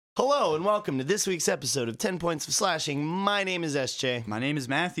Hello and welcome to this week's episode of 10 Points of Slashing. My name is SJ. My name is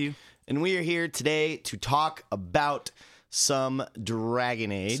Matthew. And we are here today to talk about some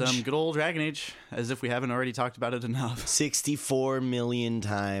Dragon Age. Some good old Dragon Age, as if we haven't already talked about it enough. 64 million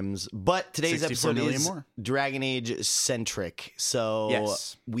times. But today's episode is more Dragon Age centric. So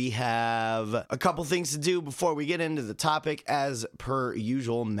yes, we have a couple things to do before we get into the topic. As per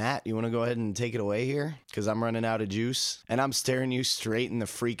usual, Matt, you want to go ahead and take it away here? Because I'm running out of juice and I'm staring you straight in the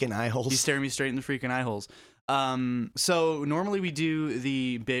freaking eye holes. He's staring me straight in the freaking eye holes. So normally we do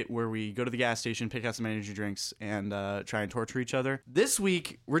the bit where we go to the gas station, pick out some energy drinks, and try and torture each other. This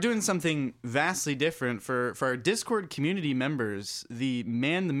week, we're doing something vastly different for our Discord community members. The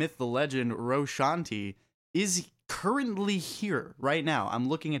man, the myth, the legend, Roshanti, is currently here right now. I'm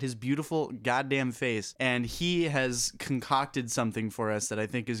looking at his beautiful goddamn face, and he has concocted something for us that I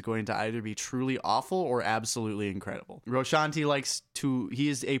think is going to either be truly awful or absolutely incredible. Roshanti he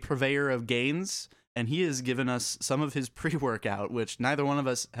is a purveyor of gains, and he has given us some of his pre-workout, which neither one of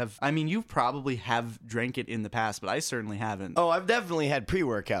us have. I mean, you probably have drank it in the past, but I certainly haven't. Oh, I've definitely had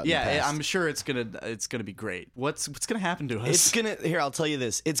pre-workout. Yeah, I'm sure it's gonna be great. What's gonna happen to us? I'll tell you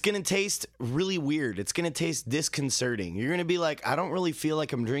this. It's gonna taste really weird. It's gonna taste disconcerting. You're gonna be like, I don't really feel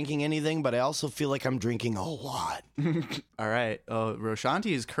like I'm drinking anything, but I also feel like I'm drinking a lot. All right.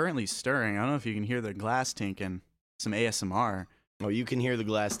 Roshanti is currently stirring. I don't know if you can hear the glass tinking. Some ASMR. Oh, you can hear the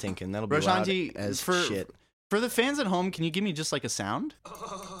glass tinking. That'll be Roshanti, loud as shit. For the fans at home, can you give me just like a sound?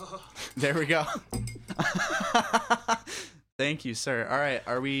 There we go. Thank you, sir. All right,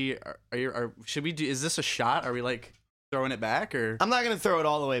 should we do? Is this a shot? Are we like throwing it back, or? I'm not gonna throw it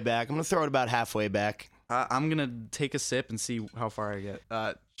all the way back. I'm gonna throw it about halfway back. I'm gonna take a sip and see how far I get.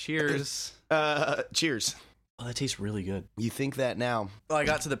 Cheers. Cheers. Oh, that tastes really good. You think that now? Well, I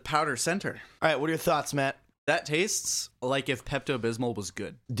got to the powder center. All right, what are your thoughts, Matt? That tastes like if Pepto-Bismol was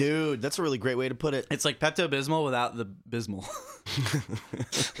good. Dude, that's a really great way to put it. It's like Pepto-Bismol without the Bismol.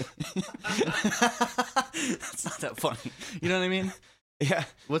 That's not that funny. You know what I mean? Yeah.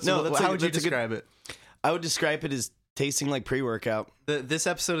 How would you describe it? I would describe it as tasting like pre-workout. This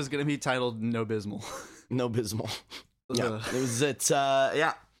episode is going to be titled No Bismol. No Bismol. Yeah.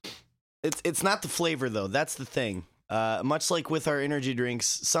 It's not the flavor, though. That's the thing. Much like with our energy drinks,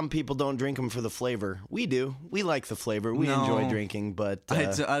 some people don't drink them for the flavor. We do. We like the flavor. We enjoy drinking, but...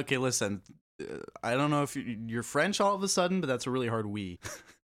 okay, listen. I don't know if you're French all of a sudden, but that's a really hard we.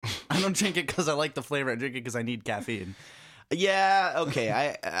 I don't drink it because I like the flavor. I drink it because I need caffeine. Yeah,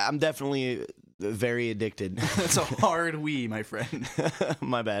 okay. I'm definitely very addicted. That's a hard we, my friend.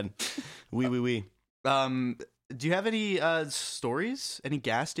 My bad. We. Do you have any stories? Any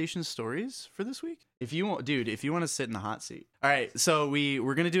gas station stories for this week? If you want to sit in the hot seat. All right, so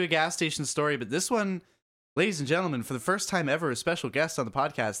we're going to do a gas station story, but this one, ladies and gentlemen, for the first time ever, a special guest on the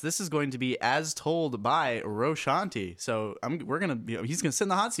podcast. This is going to be as told by Roshanti. So he's going to sit in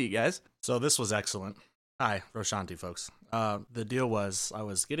the hot seat, guys. So this was excellent. Hi, Roshanti, folks. The deal was I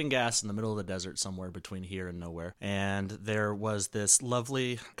was getting gas in the middle of the desert somewhere between here and nowhere, and there was this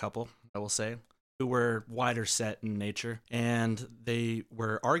lovely couple, I will say, who were wider set in nature, and they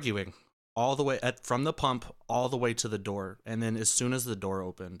were arguing all the way from the pump all the way to the door. And then as soon as the door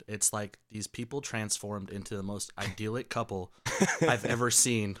opened, it's like these people transformed into the most idyllic couple I've ever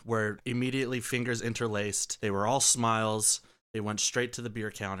seen, where immediately fingers interlaced. They were all smiles. They went straight to the beer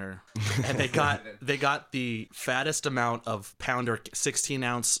counter, and they got the fattest amount of pounder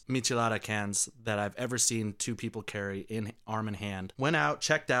 16-ounce michelada cans that I've ever seen two people carry in arm in hand. Went out,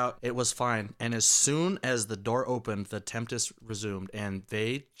 checked out, it was fine. And as soon as the door opened, the Tempest resumed, and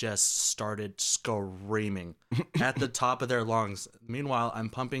they just started screaming at the top of their lungs. Meanwhile, I'm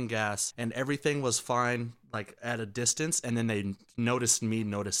pumping gas, and everything was fine, like at a distance, and then they noticed me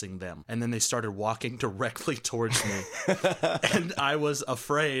noticing them, and then they started walking directly towards me. And I was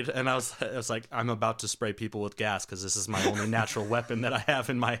afraid, and I was like, I'm about to spray people with gas because this is my only natural weapon that I have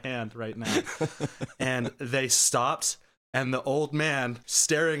in my hand right now. And they stopped, and the old man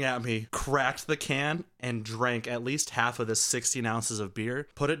staring at me cracked the can and drank at least half of the 16 ounces of beer,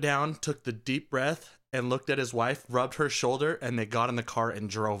 put it down, took the deep breath, and looked at his wife, rubbed her shoulder, and they got in the car and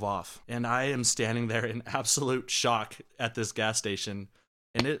drove off. And I am standing there in absolute shock at this gas station.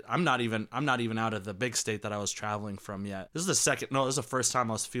 And I'm not even out of the big state that I was traveling from yet. This is the first time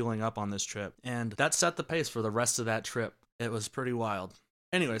I was fueling up on this trip. And that set the pace for the rest of that trip. It was pretty wild.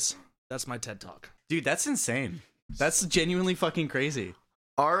 Anyways, that's my TED Talk. Dude, that's insane. That's genuinely fucking crazy.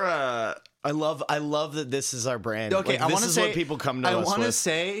 I love that this is our brand. Okay, like, this is what people come to us with. I want to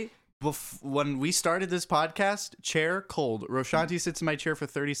say When we started this podcast, chair cold. Roshanti sits in my chair for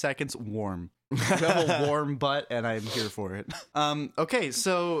 30 seconds, warm. I have a warm butt, and I'm here for it. Okay,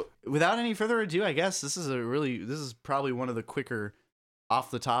 so without any further ado, I guess this is probably one of the quicker off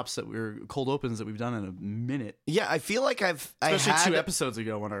the tops cold opens that we've done in a minute. Yeah, I feel like especially 2 episodes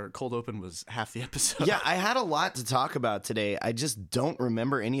ago when our cold open was half the episode. Yeah, I had a lot to talk about today. I just don't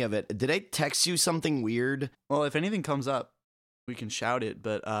remember any of it. Did I text you something weird? Well, if anything comes up, we can shout it.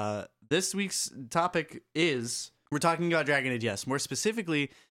 But this week's topic is we're talking about Dragon Age. Yes, more specifically,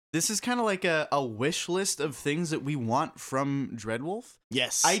 this is kind of like a wish list of things that we want from Dreadwolf.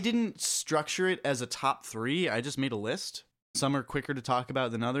 Yes, I didn't structure it as a top 3. I just made a list. Some are quicker to talk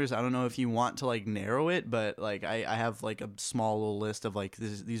about than others. I don't know if you want to like narrow it, but like I have like a small little list of like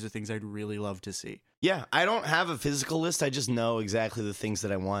these are things I'd really love to see. Yeah, I don't have a physical list. I just know exactly the things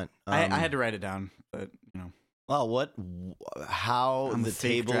that I want. I had to write it down, but you know. Well, how the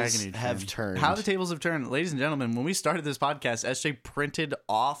tables have turned. How the tables have turned. Ladies and gentlemen, when we started this podcast, SJ printed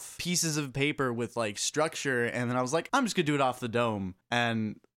off pieces of paper with like structure, and then I was like, I'm just gonna do it off the dome,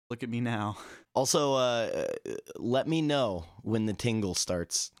 and look at me now. Also, let me know when the tingle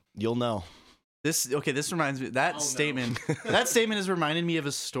starts. You'll know. This reminds me statement. That statement has reminded me of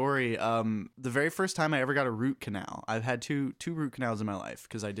a story. The very first time I ever got a root canal. I've had two root canals in my life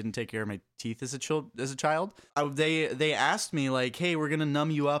because I didn't take care of my teeth as a child. They asked me like, "Hey, we're gonna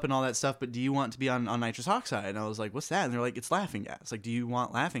numb you up and all that stuff, but do you want to be on nitrous oxide?" And I was like, "What's that?" And they're like, "It's laughing gas. Like, do you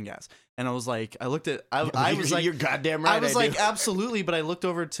want laughing gas?" And I was like, I was like, "You're goddamn right." I was like, "Absolutely." But I looked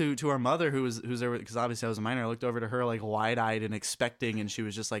over to our mother who's there because obviously I was a minor. I looked over to her like wide-eyed and expecting, and she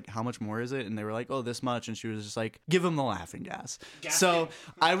was just like, "How much more is it?" And they were like, "Oh, this much." And she was just like, "Give him the laughing gas." So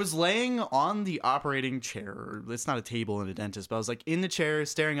I was laying on the operating chair. It's not a table in a dentist, but I was like in the chair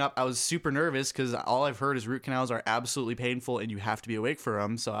staring up. I was super nervous because all I've heard is root canals are absolutely painful and you have to be awake for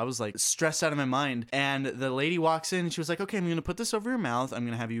them. So I was like stressed out of my mind. And the lady walks in and she was like, "Okay, I'm going to put this over your mouth. I'm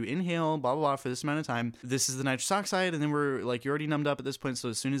going to have you inhale, blah, blah, blah, for this amount of time. This is the nitrous oxide. And then we're like, you're already numbed up at this point. So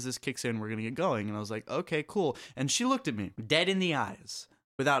as soon as this kicks in, we're going to get going." And I was like, "Okay, cool." And she looked at me dead in the eyes,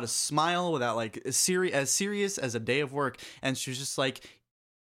 without a smile, without like as serious as a day of work. And she was just like,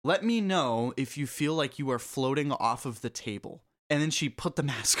 "Let me know if you feel like you are floating off of the table." And then she put the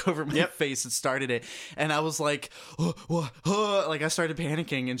mask over my face and started it. And I was like, like I started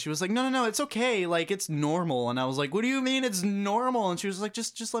panicking. And she was like, no, it's okay. Like, it's normal. And I was like, "What do you mean it's normal?" And she was like,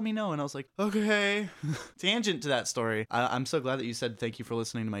 just let me know. And I was like, okay. Tangent to that story. I'm so glad that you said thank you for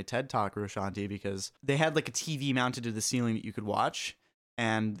listening to my TED Talk, Roshanti, because they had like a TV mounted to the ceiling that you could watch.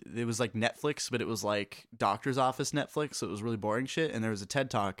 And it was like Netflix, but it was like doctor's office Netflix. So it was really boring shit. And there was a TED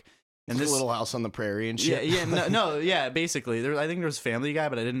Talk. And this Little House on the Prairie and shit. Yeah, basically. I think there was Family Guy,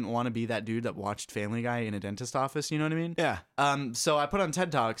 but I didn't want to be that dude that watched Family Guy in a dentist office, you know what I mean? Yeah. So I put on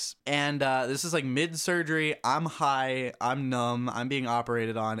TED Talks, and this is like mid-surgery, I'm high, I'm numb, I'm being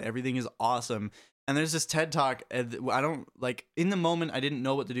operated on, everything is awesome. And there's this TED Talk, I don't, like, in the moment, I didn't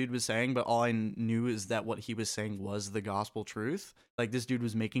know what the dude was saying, but all I knew is that what he was saying was the gospel truth. Like, this dude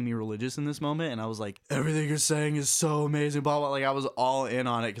was making me religious in this moment, and I was like, everything you're saying is so amazing, blah, blah. Like, I was all in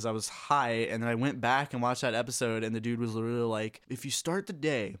on it because I was high, and then I went back and watched that episode, and the dude was literally like, if you start the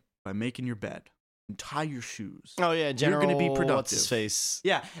day by making your bed, and tie your shoes. Oh, yeah, General, you're going to be productive. What's his face?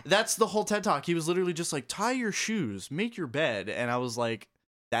 Yeah, that's the whole TED Talk. He was literally just like, tie your shoes, make your bed, and I was like,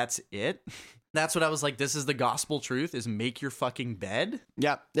 that's it? That's what I was like, this is the gospel truth, is make your fucking bed?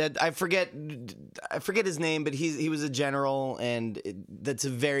 Yeah, I forget his name, but he was a general, and that's a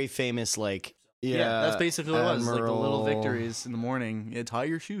very famous, like... Yeah, that's basically what it was. Like the little victories in the morning. Yeah, tie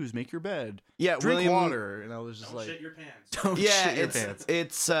your shoes, make your bed. Yeah, drink water. And I was just don't like... shit your pants. Don't shit your pants.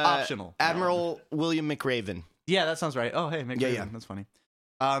 It's optional. Admiral William McRaven. Yeah, that sounds right. Oh, hey, McRaven. Yeah. That's funny.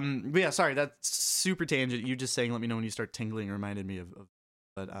 But yeah, sorry, that's super tangent. You just saying let me know when you start tingling reminded me of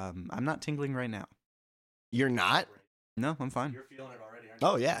but I'm not tingling right now. You're not? No, I'm fine. You're feeling it already, aren't you?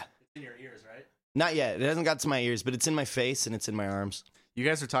 Oh, yeah. It's in your ears, right? Not yet. It hasn't got to my ears, but it's in my face and it's in my arms. You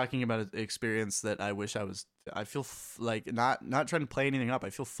guys are talking about an experience that I wish I feel like not trying to play anything up.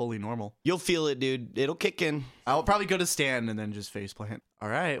 I feel fully normal. You'll feel it, dude. It'll kick in. I'll probably go to stand and then just faceplant. All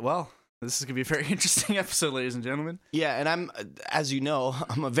right, well, this is going to be a very interesting episode, ladies and gentlemen. Yeah, and I'm, as you know,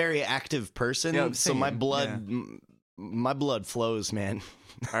 I'm a very active person, yeah, so my blood flows, man.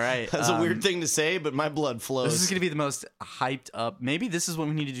 All right. That's a weird thing to say, but my blood flows. This is going to be the most hyped up. Maybe this is what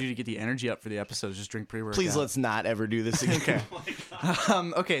we need to do to get the energy up for the episodes. Just drink pre-workout. Please let's not ever do this again.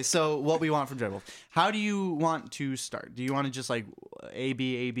 Okay. Okay, so what we want from Dreadwolf. How do you want to start? Do you want to just like A,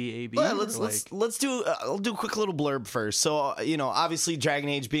 B, A, B, A, B? Well, let's do, I'll do a quick little blurb first. So, obviously Dragon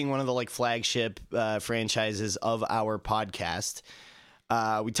Age being one of the like flagship franchises of our podcast.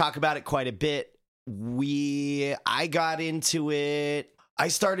 We talk about it quite a bit. I got into it. I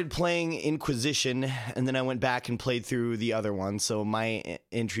started playing Inquisition, and then I went back and played through the other one. So my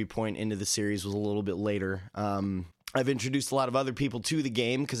entry point into the series was a little bit later. I've introduced a lot of other people to the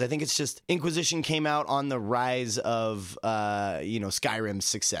game because I think it's just Inquisition came out on the rise of, Skyrim's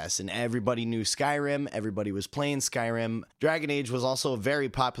success, and everybody knew Skyrim. Everybody was playing Skyrim. Dragon Age was also a very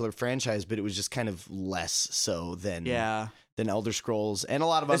popular franchise, but it was just kind of less so than Elder Scrolls and a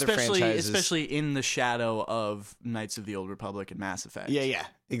lot of other franchises. Especially in the shadow of Knights of the Old Republic and Mass Effect. Yeah,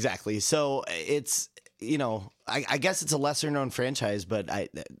 exactly. So it's, I guess it's a lesser known franchise, but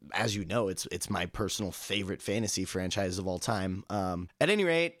as you know, it's my personal favorite fantasy franchise of all time. At any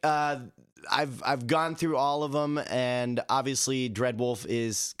rate, I've gone through all of them, and obviously Dreadwolf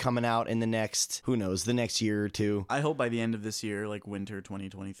is coming out in the next year or two. I hope by the end of this year, like winter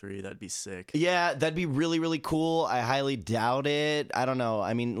 2023, that'd be sick. Yeah, that'd be really, really cool. I highly doubt it. I don't know.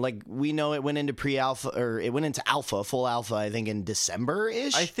 I mean, like, we know it went into pre-alpha, or it went into full alpha, I think in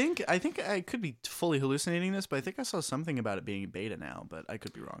December-ish. I think I could be fully hallucinating this, but I think I saw something about it being beta now, but I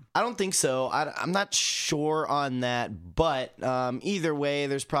could be wrong. I don't think so. I'm not sure on that, but either way,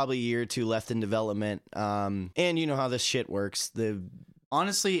 there's probably a year or two left in development, and you know how this shit works.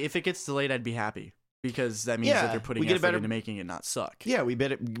 Honestly, if it gets delayed, I'd be happy because that means that they're putting effort into making it not suck. Yeah, we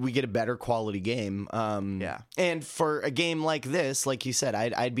get a better quality game. And for a game like this, like you said,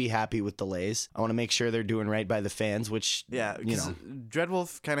 I'd be happy with delays. I want to make sure they're doing right by the fans, which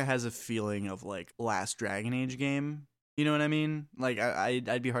Dreadwolf kind of has a feeling of like last Dragon Age game. You know what I mean? Like,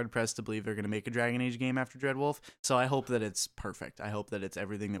 I'd be hard-pressed to believe they're going to make a Dragon Age game after Dreadwolf, so I hope that it's perfect. I hope that it's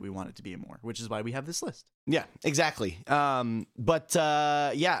everything that we want it to be and more, which is why we have this list. Yeah, exactly. With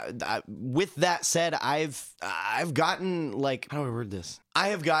that said, I've gotten, like, how do I word this? I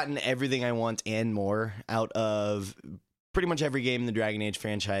have gotten everything I want and more out of pretty much every game in the Dragon Age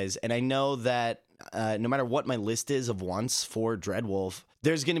franchise, and I know that no matter what my list is of wants for Dreadwolf,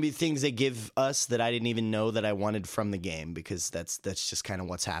 there's going to be things they give us that I didn't even know that I wanted from the game, because that's just kind of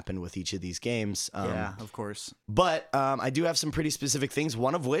what's happened with each of these games. Yeah, of course. But I do have some pretty specific things,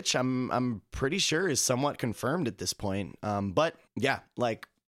 one of which I'm pretty sure is somewhat confirmed at this point. But yeah, like,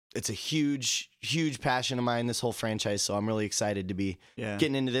 it's a huge, huge passion of mine, this whole franchise, so I'm really excited to be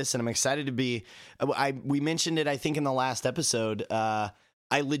getting into this, and I'm excited to be... we mentioned it, I think, in the last episode. I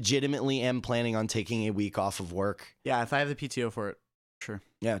legitimately am planning on taking a week off of work. Yeah, if I have the PTO for it. Sure.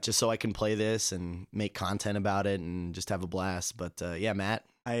 Yeah, just so I can play this and make content about it and just have a blast. But yeah, Matt.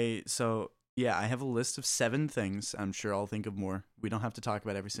 I have a list of 7 things. I'm sure I'll think of more. We don't have to talk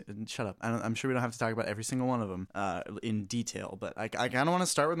about shut up. I'm sure we don't have to talk about every single one of them in detail. But I kind of want to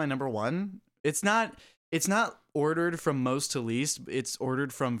start with my number 1. It's not ordered from most to least. It's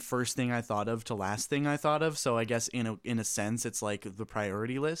ordered from first thing I thought of to last thing I thought of. So I guess in a sense, it's like the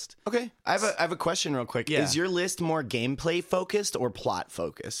priority list. Okay, I have a question real quick. Yeah. Is your list more gameplay focused or plot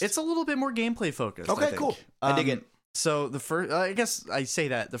focused? It's a little bit more gameplay focused. Okay, cool. I dig it. So the first, I guess I say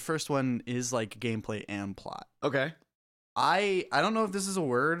that the first one is like gameplay and plot. Okay. I don't know if this is a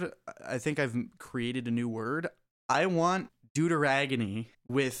word. I think I've created a new word. I want deuteragony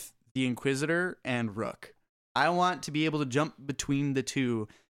with the Inquisitor and Rook. I want to be able to jump between the two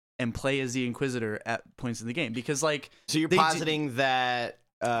and play as the Inquisitor at points in the game, because like... So you're positing that...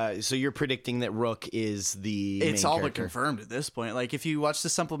 so you're predicting that Rook is the It's main all character. but confirmed at this point. Like, if you watch the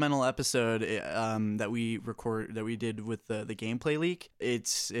supplemental episode that we did with the gameplay leak,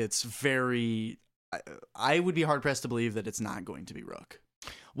 it's very... I would be hard-pressed to believe that it's not going to be Rook.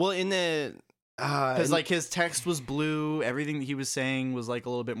 Well, in the... Because like his text was blue, everything that he was saying was like a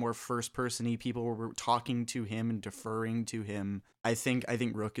little bit more first person-y. People were talking to him and deferring to him. I think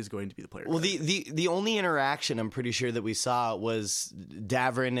Rook is going to be the player. Well, the only interaction I'm pretty sure that we saw was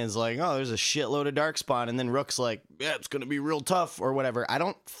Davrin is like, oh, there's a shitload of Darkspawn, and then Rook's like, yeah, it's gonna be real tough or whatever. I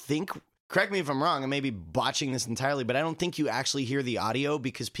don't think. Correct me if I'm wrong. I may be botching this entirely, but I don't think you actually hear the audio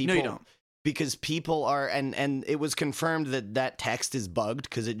because people. No, you don't. Because people are, and it was confirmed that text is bugged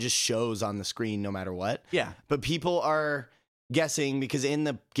because it just shows on the screen no matter what. Yeah. But people are guessing because in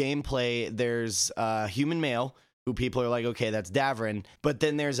the gameplay, there's a human male who people are like, okay, that's Davrin. But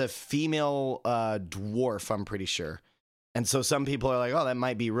then there's a female dwarf, I'm pretty sure. And so some people are like, oh, that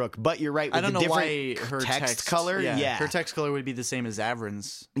might be Rook. But you're right. With I don't know why her text color. Yeah. Her text color would be the same as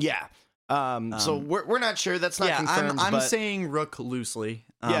Avrin's. Yeah. So we're not sure. That's not confirmed. I'm saying Rook loosely.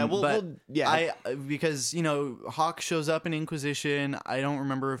 Because Hawk shows up in Inquisition. I don't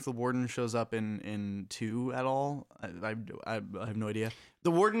remember if the Warden shows up in 2 at all. I have no idea. The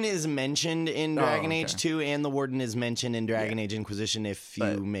Warden is mentioned in Dragon Age 2, and the Warden is mentioned in Dragon Age Inquisition if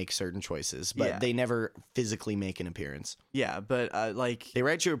you make certain choices, but they never physically make an appearance. Yeah, but like they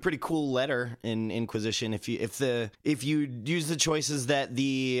write you a pretty cool letter in Inquisition if you use the choices that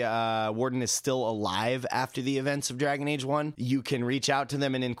the Warden is still alive after the events of Dragon Age 1, you can reach out to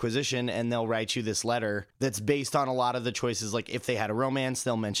them in Inquisition and they'll write you this letter that's based on a lot of the choices. Like if they had a romance,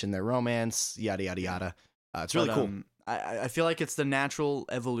 they'll mention their romance, yada yada yada. It's really cool. I feel like it's the natural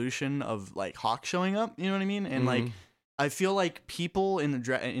evolution of like Hawk showing up, you know what I mean? And like I feel like people in the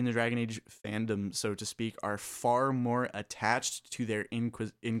Dragon Age fandom, so to speak, are far more attached to their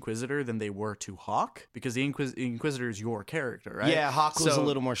Inquisitor than they were to Hawk, because the Inquisitor is your character, right? Yeah, Hawk was a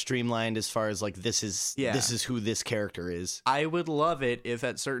little more streamlined as far as like this is who this character is. I would love it if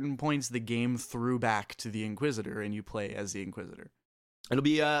at certain points the game threw back to the Inquisitor and you play as the Inquisitor. It'll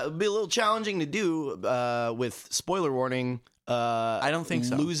be a little challenging to do with spoiler warning. I don't think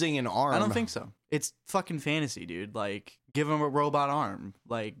so. Losing an arm. I don't think so. It's fucking fantasy, dude. Like, give him a robot arm.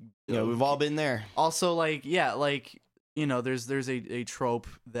 Like, we've all been there. Also, like, there's a trope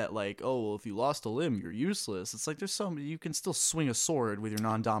that like, oh, well, if you lost a limb, you're useless. It's like you can still swing a sword with your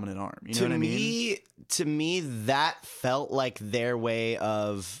non-dominant arm. You know what I mean? To me, that felt like their way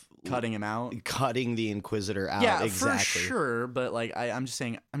of cutting him out, cutting the Inquisitor out. Yeah, exactly. for sure. But like, I'm just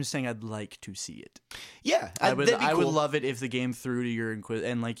saying, I'd like to see it. Yeah, I would love it if the game threw to your Inquisitor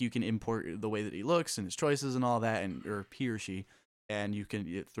and like you can import the way that he looks and his choices and all that, or he or she, and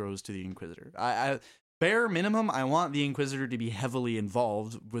it throws to the Inquisitor. Bare minimum, I want the Inquisitor to be heavily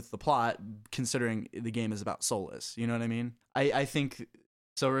involved with the plot, considering the game is about Solus. You know what I mean? I think.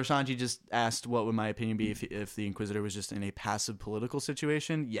 So Roshanti just asked what would my opinion be if the Inquisitor was just in a passive political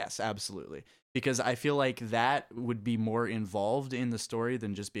situation. Yes, absolutely. Because I feel like that would be more involved in the story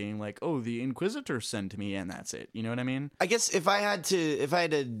than just being like, oh, the Inquisitor sent me and that's it. You know what I mean? I guess if I had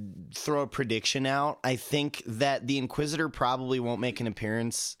to throw a prediction out, I think that the Inquisitor probably won't make an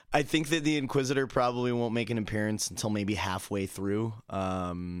appearance. I think that the Inquisitor probably won't make an appearance until maybe halfway through.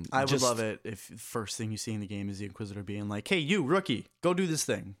 I would love it if the first thing you see in the game is the Inquisitor being like, "Hey, you rookie, go do this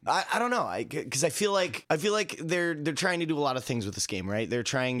thing." I don't know, because I feel like they're trying to do a lot of things with this game, right? They're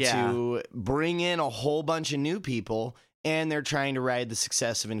trying to bring in a whole bunch of new people, and they're trying to ride the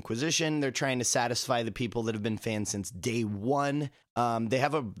success of Inquisition. They're trying to satisfy the people that have been fans since day one. They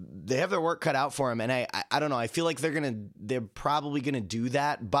have their work cut out for them, and I don't know. I feel like they're probably gonna do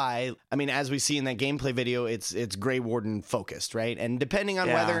that by. I mean, as we see in that gameplay video, it's Grey Warden focused, right? And depending on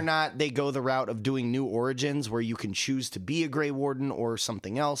whether or not they go the route of doing new origins, where you can choose to be a Grey Warden or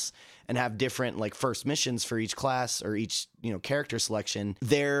something else, and have different like first missions for each class or each character selection,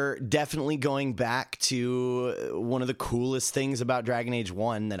 they're definitely going back to one of the coolest things about Dragon Age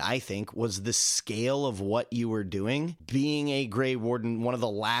 1 that I think was the scale of what you were doing. Being a Grey Warden, one of the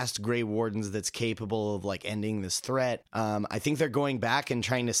last Grey Wardens that's capable of like ending this threat. I think they're going back and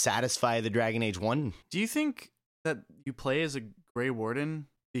trying to satisfy the Dragon Age 1. Do you think that you play as a Grey Warden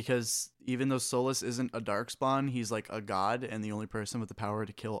because even though Solus isn't a Darkspawn, he's like a god, and the only person with the power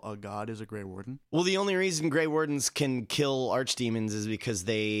to kill a god is a Grey Warden? Well, the only reason Grey Wardens can kill archdemons is because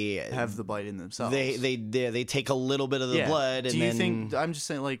they have the blight in themselves. They take a little bit of the blood. Do you think? I'm just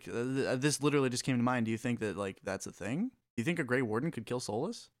saying, like this literally just came to mind. Do you think that like that's a thing? Do you think a Grey Warden could kill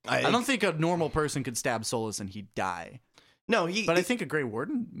Solus? I don't think a normal person could stab Solus and he'd die. No, but I think a Grey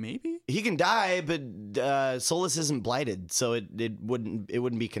Warden maybe he can die, but Solus isn't blighted, so it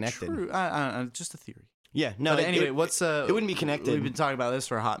wouldn't be connected. True, just a theory. Yeah, no. But anyway, it wouldn't be connected. We've been talking about this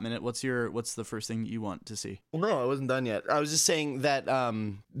for a hot minute. What's the first thing you want to see? Well, no, I wasn't done yet. I was just saying that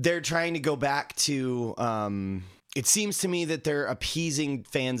they're trying to go back to. It seems to me that they're appeasing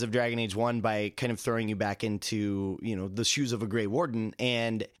fans of Dragon Age 1 by kind of throwing you back into, the shoes of a Grey Warden.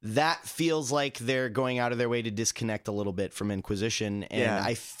 And that feels like they're going out of their way to disconnect a little bit from Inquisition. And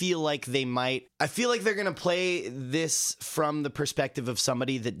I feel like they're going to play this from the perspective of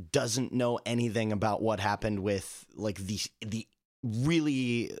somebody that doesn't know anything about what happened with like the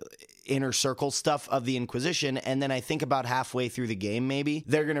really inner circle stuff of the Inquisition. And then I think about halfway through the game, maybe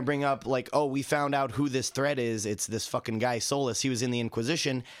they're going to bring up like, oh, we found out who this threat is. It's this fucking guy Solus. He was in the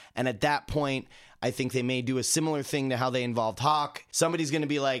Inquisition. And at that point, I think they may do a similar thing to how they involved Hawk. Somebody's going to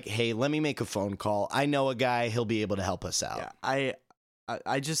be like, hey, let me make a phone call. I know a guy. He'll be able to help us out. Yeah,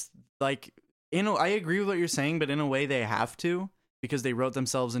 I just like, I agree with what you're saying, but in a way they have to. because they wrote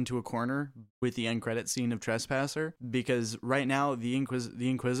themselves into a corner with the end credit scene of Trespasser, because right now the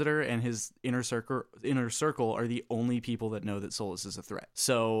Inquisitor and his inner circle are the only people that know that Solus is a threat.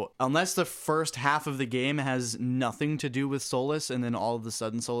 So unless the first half of the game has nothing to do with Solus and then all of a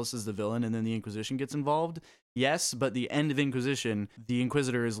sudden Solus is the villain and then the Inquisition gets involved, yes, but the end of Inquisition, the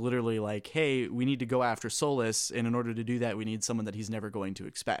Inquisitor is literally like, hey, we need to go after Solus, and in order to do that, we need someone that he's never going to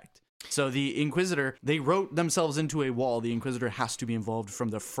expect. So the Inquisitor, they wrote themselves into a wall. The Inquisitor has to be involved from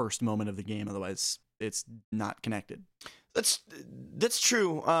the first moment of the game, otherwise it's not connected. That's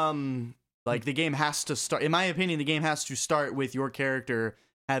true. Like, the game has to start, in my opinion, the game has to start with your character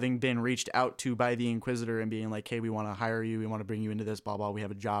having been reached out to by the Inquisitor and being like, hey, we want to hire you, we want to bring you into this, blah, blah, we have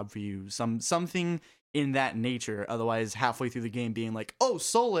a job for you, something in that nature. Otherwise, halfway through the game being like, oh,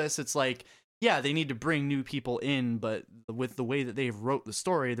 Solus, it's like, yeah, they need to bring new people in, but with the way that they've wrote the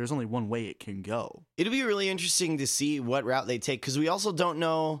story, there's only one way it can go. It'll be really interesting to see what route they take, because we also don't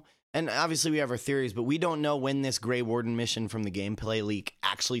know, and obviously we have our theories, but we don't know when this Grey Warden mission from the gameplay leak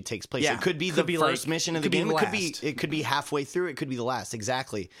actually takes place. Yeah, it could be the first mission of the game. It could be halfway through. It could be the last.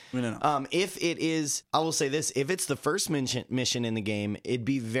 Exactly. We don't know. If it is, I will say this: if it's the first mission in the game, it'd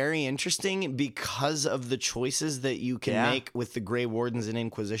be very interesting because of the choices that you can make with the Grey Wardens and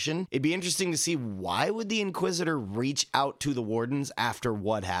Inquisition. It'd be interesting to see, why would the Inquisitor reach out to the Wardens after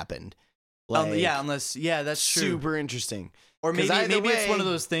what happened? That's true. Super interesting. Or maybe it's one of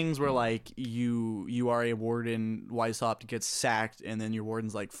those things where, like, you are a warden, Weishaupt gets sacked, and then your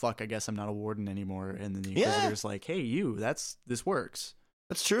warden's like, fuck, I guess I'm not a warden anymore. And then the Inquisitor's like, hey, this works.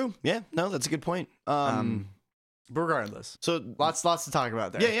 That's true. Yeah, no, that's a good point. Regardless. So lots to talk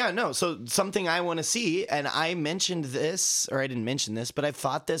about there. Yeah, no. So something I want to see, and I mentioned this, or I didn't mention this, but I've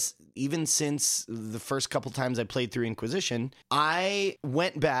thought this even since the first couple times I played through Inquisition. I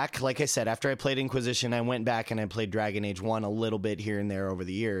went back, like I said, after I played Inquisition, I went back and I played Dragon Age 1 a little bit here and there over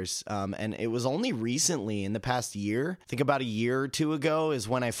the years. And it was only recently, in the past year, I think about a year or two ago, is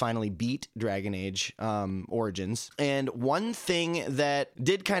when I finally beat Dragon Age Origins. And one thing that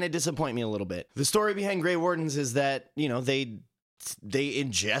did kind of disappoint me a little bit, the story behind Grey Wardens is that, you know, they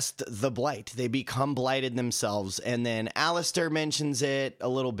ingest the blight. They become blighted themselves. And then Alistair mentions it a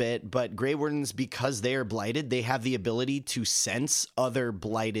little bit, but Grey Wardens, because they are blighted, they have the ability to sense other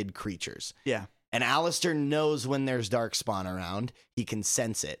blighted creatures. Yeah. And Alistair knows when there's Darkspawn around. He can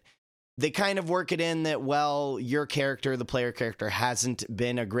sense it. They kind of work it in that, well, your character, the player character, hasn't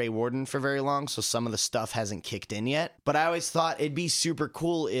been a Grey Warden for very long, so some of the stuff hasn't kicked in yet. But I always thought it'd be super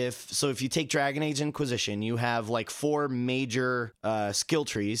cool if you take Dragon Age Inquisition, you have like 4 major skill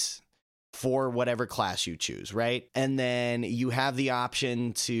trees for whatever class you choose, right? And then you have the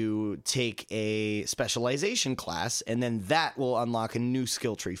option to take a specialization class, and then that will unlock a new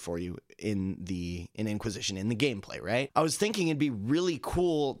skill tree for you in Inquisition, in the gameplay, right? I was thinking it'd be really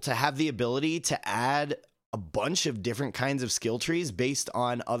cool to have the ability to add a bunch of different kinds of skill trees based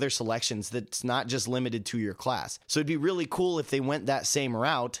on other selections that's not just limited to your class. So it'd be really cool if they went that same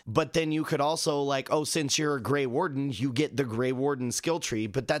route, but then you could also, like, oh, since you're a Grey Warden, you get the Grey Warden skill tree,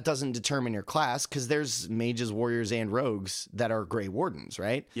 but that doesn't determine your class, because there's mages, warriors, and rogues that are Grey Wardens,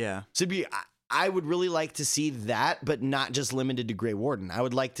 right? Yeah. So I would really like to see that, but not just limited to Grey Warden. I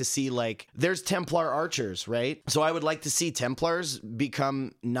would like to see, like, there's Templar archers, right? So I would like to see Templars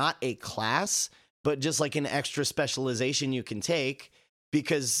become not a class, but just like an extra specialization you can take,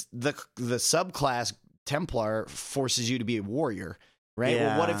 because the subclass Templar forces you to be a warrior, right? Yeah.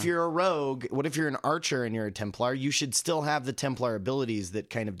 Well, what if you're a rogue? What if you're an archer and you're a Templar? You should still have the Templar abilities that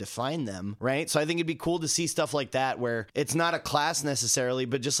kind of define them, right? So I think it'd be cool to see stuff like that, where it's not a class necessarily,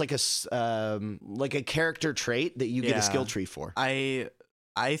 but just like a character trait that you get a skill tree for. I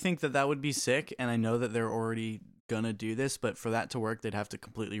think that would be sick, and I know that they're already gonna do this, but for that to work, they'd have to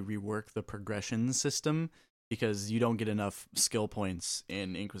completely rework the progression system, because you don't get enough skill points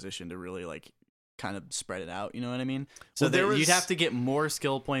in Inquisition to really, like, kind of spread it out, you know what I mean? So you'd have to get more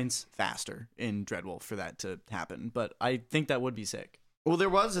skill points faster in Dreadwolf for that to happen, but I think that would be sick. Well,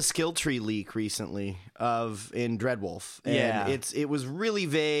 there was a skill tree leak recently in Dreadwolf, and it was really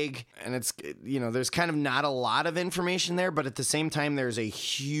vague, and it's, you know, there's kind of not a lot of information there, but at the same time, there's a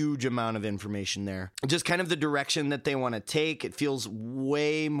huge amount of information there. Just kind of the direction that they want to take. It feels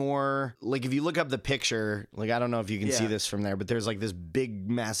way more like, if you look up the picture, like, I don't know if you can see this from there, but there's like this big,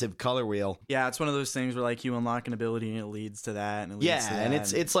 massive color wheel. Yeah, it's one of those things where, like, you unlock an ability and it leads to that, and it leads to that. And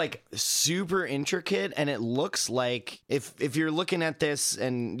it's like super intricate, and it looks like, if you're looking at this this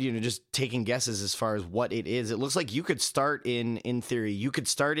and, just taking guesses as far as what it is, it looks like you could start in theory, you could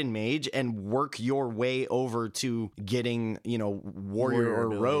start in mage and work your way over to getting, warrior or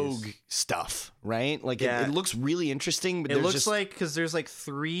rogue stuff, right? Like it looks really interesting, but it looks like, because there's like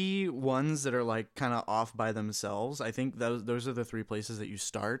 3 ones that are like kind of off by themselves. I think those are the 3 places that you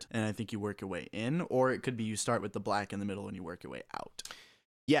start, and I think you work your way in, or it could be you start with the black in the middle and you work your way out.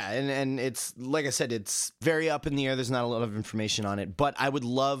 Yeah, and it's, like I said, it's very up in the air. There's not a lot of information on it, but I would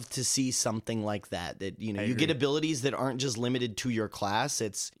love to see something like that, you get abilities that aren't just limited to your class.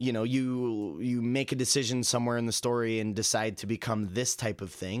 It's, you make a decision somewhere in the story and decide to become this type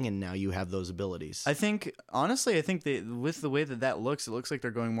of thing, and now you have those abilities. Honestly, I think that with the way that looks, it looks like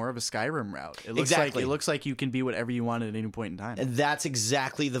they're going more of a Skyrim route. It looks exactly. Like, it looks like you can be whatever you want at any point in time. And that's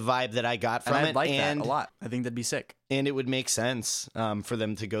exactly the vibe that I got from it. I like that a lot. I think that'd be sick. And it would make sense for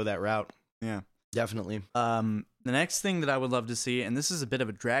them to go that route. Yeah, definitely. The next thing that I would love to see, and this is a bit of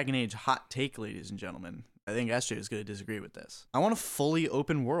a Dragon Age hot take, ladies and gentlemen. I think SJ is going to disagree with this. I want a fully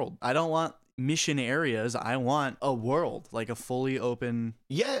open world. I don't want mission areas. I want a world, like a fully open.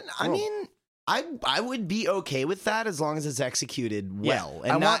 Yeah, I mean, I would be okay with that as long as it's executed well.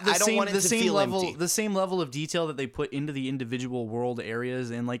 Yeah. And I don't want it to feel empty. The same level of detail that they put into the individual world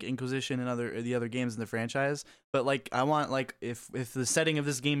areas in like Inquisition and the other games in the franchise. But like, I want like if the setting of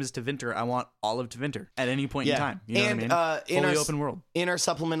this game is Tevinter, I want all of Tevinter at any point in time. You know what I mean? Fully open world. In our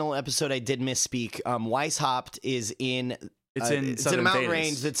supplemental episode, I did misspeak. Weishaupt is in. It's in a mountain Thedas.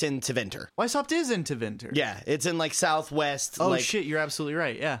 range that's in Tevinter. Weishaupt is in Tevinter. Yeah, it's in like southwest. Oh shit, you're absolutely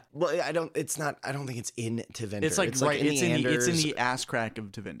right. Yeah. Well, I don't think it's in Tevinter. It's like right. It's in the ass crack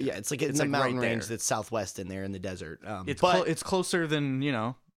of Tevinter. Yeah, it's like in the mountain range that's southwest in there in the desert. It's closer than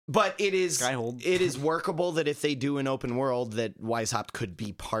But it is Skyhold. It is workable that if they do an open world, that Weishaupt could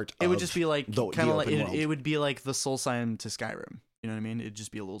be part of. It would just be like kind of like world. It would be like the Soul Sign to Skyrim. You know what I mean? It'd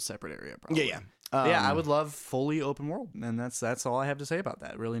just be a little separate area. Probably. Yeah. I would love fully open world, and that's all I have to say about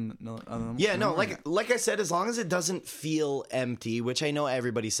that. Really, like I said, as long as it doesn't feel empty, which I know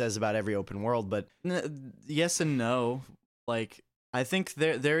everybody says about every open world, but yes and no. Like, I think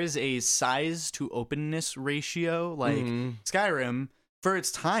there is a size to openness ratio. Like Skyrim, for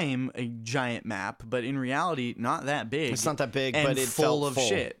its time, a giant map, but in reality, not that big. It's not that big, and but it full felt of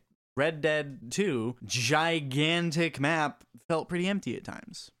shit. Red Dead 2, gigantic map, felt pretty empty at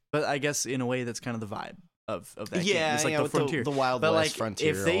times. But I guess in a way that's kind of the vibe of that game. It's like the frontier. The Wild West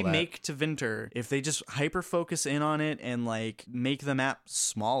frontier. If they make Tevinter, if they just hyper focus in on it and like make the map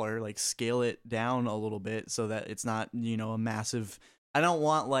smaller, like scale it down a little bit so that it's not, a massive. I don't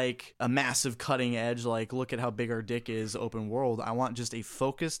want like a massive cutting edge, like look at how big our dick is open world. I want just a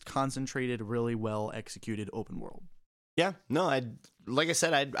focused, concentrated, really well executed open world. Yeah, no, like I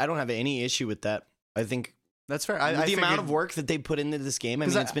said, I don't have any issue with that. I think that's fair. The amount of work that they put into this game, I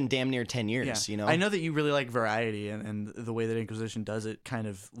mean, it's been damn near 10 years, I know that you really like variety, and the way that Inquisition does it kind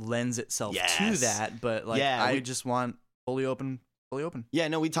of lends itself to that, but like, I just want fully open. Yeah,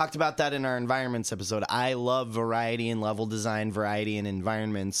 no, we talked about that in our environments episode. I love variety in level design, variety in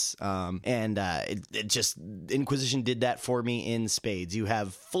environments, and it just, Inquisition did that for me in spades. You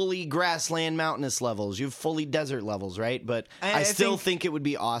have fully grassland mountainous levels, you have fully desert levels, right? But I still think it would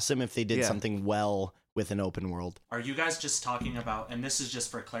be awesome if they did something well with an open world. Are you guys just talking about, and this is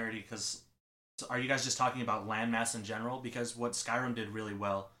just for clarity, because are you guys just talking about landmass in general? Because what Skyrim did really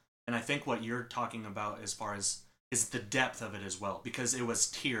well, and I think what you're talking about as far as is the depth of it as well, because it was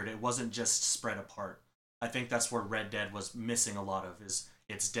tiered. It wasn't just spread apart. I think that's where Red Dead was missing a lot of, is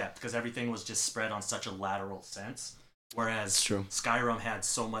its depth, because everything was just spread on such a lateral sense. Whereas Skyrim had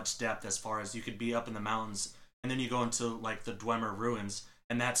so much depth as far as you could be up in the mountains, and then you go into like the Dwemer ruins,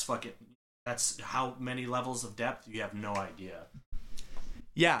 and that's how many levels of depth, you have no idea.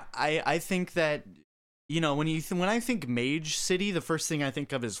 Yeah, I think that when I think Mage City, the first thing I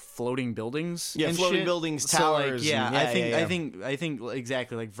think of is floating buildings. Yeah, floating buildings, towers. So I think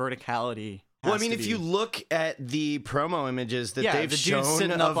exactly like verticality. Well, I mean, if you look at the promo images that they've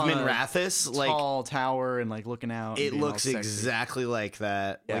shown of Minrathous, like tall tower and like looking out, it looks exactly like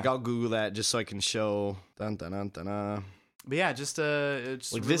that. Yeah. Like, I'll Google that just so I can show. Dun, dun, dun, dun, dun. But yeah, just like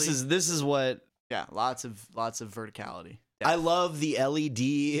really, this is what. Yeah, lots of verticality. I love the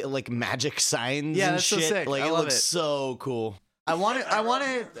LED like magic signs and shit. So sick. Like, it looks so cool. I want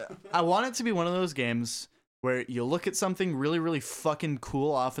it to be one of those games where you look at something really, really fucking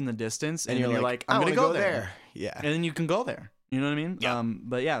cool off in the distance, and you're like, I'm gonna go there. Yeah, and then you can go there. You know what I mean? Yeah.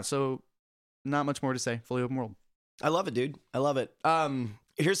 But yeah, so not much more to say. Fully open world. I love it, dude. I love it.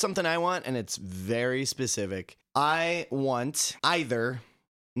 Here's something I want, and it's very specific. I want either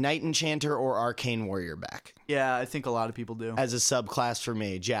Knight Enchanter or Arcane Warrior back. Yeah, I think a lot of people do. As a subclass for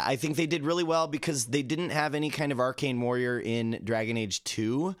Mage. Yeah, I think they did really well because they didn't have any kind of Arcane Warrior in Dragon Age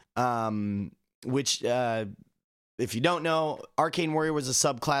 2, which... if you don't know, Arcane Warrior was a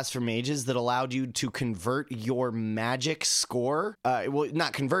subclass for mages that allowed you to convert your magic score. Well,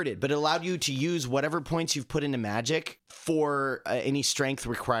 not convert it, but it allowed you to use whatever points you've put into magic for any strength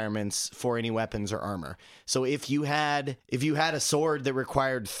requirements for any weapons or armor. So if you had a sword that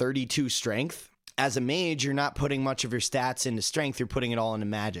required 32 strength, as a mage, you're not putting much of your stats into strength. You're putting it all into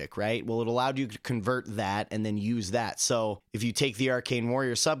magic, right? Well, it allowed you to convert that and then use that. So if you take the Arcane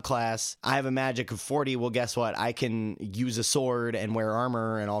Warrior subclass, I have a magic of 40. Well, guess what? I can use a sword and wear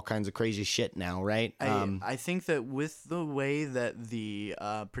armor and all kinds of crazy shit now, right? I think that with the way that the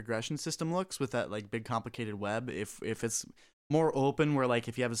progression system looks, with that like big complicated web, if it's more open, where like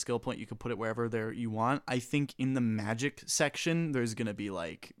if you have a skill point you can put it wherever there you want, I think in the magic section there's gonna be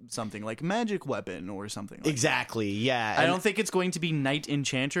like something like magic weapon or something like exactly that. Yeah, I don't think it's going to be Knight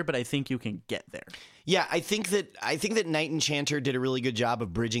Enchanter, but I think you can get there. Yeah, I think that Knight Enchanter did a really good job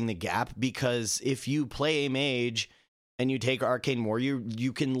of bridging the gap, because if you play a mage and you take Arcane Warrior,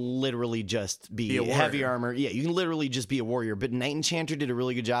 you can literally just be heavy armor. Yeah, you can literally just be a warrior. But Knight Enchanter did a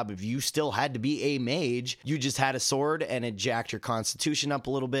really good job. If you still had to be a mage, you just had a sword and it jacked your constitution up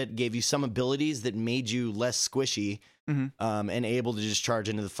a little bit, gave you some abilities that made you less squishy, and able to just charge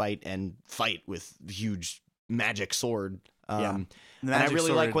into the fight and fight with huge magic sword. And I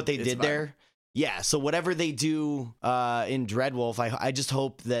really like what they did there. Yeah, so whatever they do in Dreadwolf, I just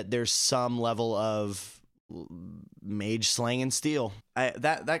hope that there's some level of mage slang and steel.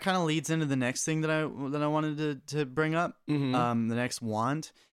 That kind of leads into the next thing that I wanted to bring up. The next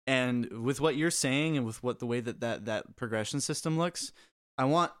want, and with what you're saying and with what the way that progression system looks, I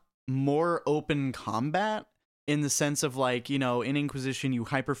want more open combat, in the sense of like, you know, in Inquisition you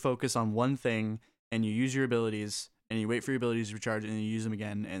hyper focus on one thing and you use your abilities and you wait for your abilities to recharge and then you use them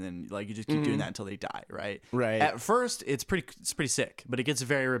again, and then like you just keep doing that until they die, right? At first it's pretty sick, but it gets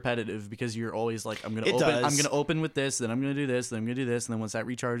very repetitive because you're always like, I'm gonna open with this, then I'm gonna do this, then I'm gonna do this, and then once that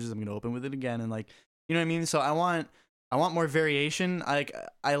recharges I'm gonna open with it again, and like, you know what I mean? So I want more variation.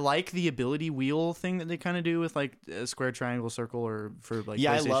 I like the ability wheel thing that they kind of do with like a square, triangle, circle, or for like PlayStation.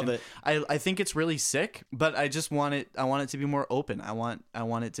 I love it. I think it's really sick, but I want it to be more open. I want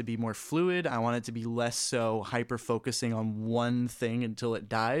it to be more fluid. I want it to be less so hyper focusing on one thing until it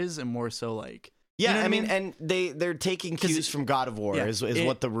dies, and more so like, yeah, you know I mean, and they're taking cues from God of War, is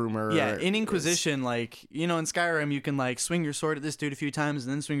what the rumor. Yeah, in Inquisition, like, you know, in Skyrim, you can like swing your sword at this dude a few times,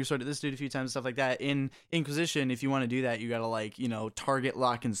 and then swing your sword at this dude a few times, stuff like that. In Inquisition, if you want to do that, you gotta like, you know, target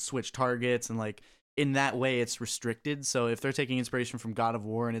lock and switch targets, and like in that way, it's restricted. So if they're taking inspiration from God of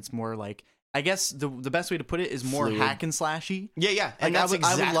War, and it's more like, I guess the best way to put it is more fluid, hack and slashy. Yeah, and that's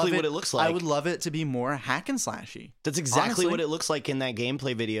exactly what it looks like. I would love it to be more hack and slashy. That's exactly what it looks like in that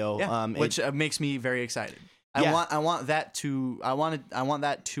gameplay video. Yeah, which makes me very excited. Yeah. I want that to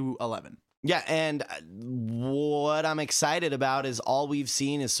 11. Yeah, and what I'm excited about is all we've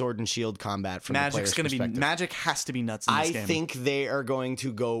seen is sword and shield combat from the player's perspective. Magic has to be nuts in this game. I think they are going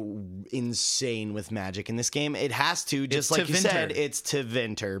to go insane with magic in this game. It has to, just like you said, it's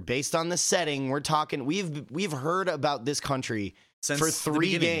Tevinter. Based on the setting, we're talking, we've heard about this country for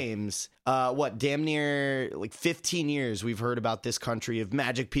 3 games. Damn near like 15 years we've heard about this country of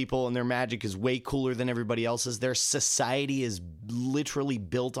magic people, and their magic is way cooler than everybody else's. Their society is literally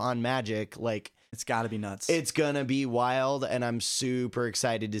built on magic. Like, it's got to be nuts. It's gonna be wild, and I'm super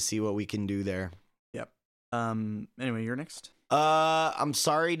excited to see what we can do there. Yep. Anyway, you're next. I'm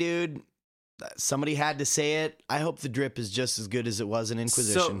sorry, dude. Somebody had to say it. I hope the drip is just as good as it was in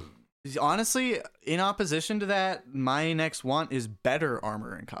Inquisition. So, honestly, in opposition to that, my next want is better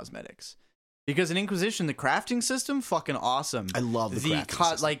armor and cosmetics. Because in Inquisition, the crafting system, fucking awesome. I love the crafting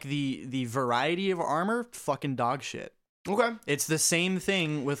system. Like the variety of armor, fucking dog shit. Okay. It's the same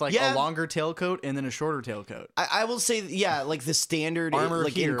thing with like a longer tailcoat and then a shorter tailcoat. I will say, yeah, like the standard armor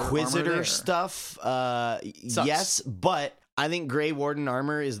like here, Inquisitor stuff, yes, but I think Grey Warden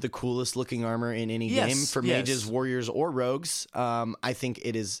armor is the coolest looking armor in any game for mages, warriors, or rogues. I think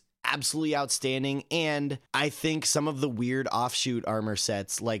it is absolutely outstanding, and I think some of the weird offshoot armor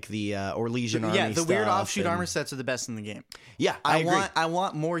sets, like the Orlesian army, the weird offshoot armor sets are the best in the game. Yeah, I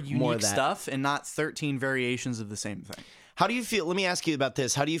want more unique stuff, and not 13 variations of the same thing. How do you feel? Let me ask you about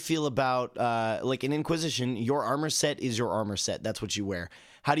this. How do you feel about like in Inquisition, your armor set is your armor set. That's what you wear.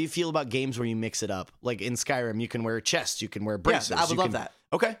 How do you feel about games where you mix it up? Like in Skyrim, you can wear a chest, you can wear braces. Yeah, I would love that.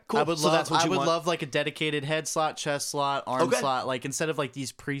 Okay, cool. I would so love, that's what I you would want. love like a dedicated head slot, chest slot, arm slot. Like instead of like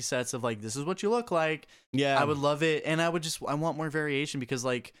these presets of like this is what you look like. Yeah, I would love it, and I want more variation because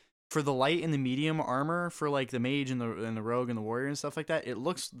like for the light and the medium armor for like the mage and the rogue and the warrior and stuff like that, it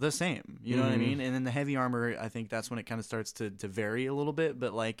looks the same. You know what I mean? And then the heavy armor, I think that's when it kind of starts to vary a little bit.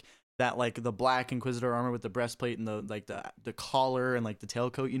 But like that, like the black Inquisitor armor with the breastplate and the collar and like the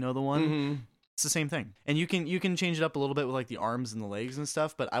tailcoat, the one. It's the same thing, and you can change it up a little bit with like the arms and the legs and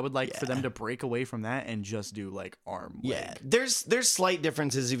stuff. But I would like for them to break away from that and just do like arm. Yeah, leg. there's slight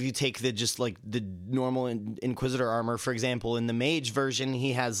differences if you take the normal Inquisitor armor, for example. In the mage version,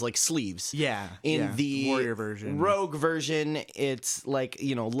 he has like sleeves. Yeah. In the warrior version, rogue version, it's like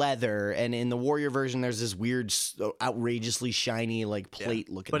leather, and in the warrior version, there's this weird, outrageously shiny like plate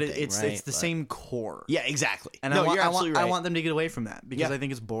looking. But thing, it's the same core. Yeah, exactly. And you're absolutely right. I want them to get away from that because I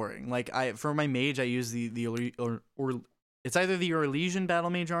think it's boring. Like for my mage, I use or it's either the Orlesian battle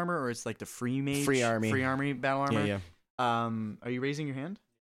mage armor or it's like the free army battle armor. Yeah. Are you raising your hand?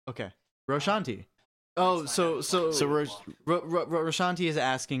 Okay, Roshanti. Oh, so Roshanti is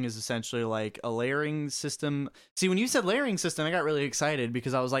asking is essentially like a layering system. See, when you said layering system, I got really excited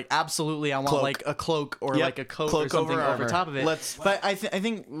because I was like, absolutely, I want like a cloak or like a coat or something over top of it. But I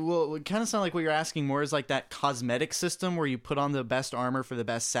think it kind of sound like what you're asking more is like that cosmetic system where you put on the best armor for the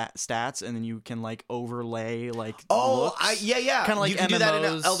best stats, and then you can like overlay like looks. Kind of like you can MMOs. do that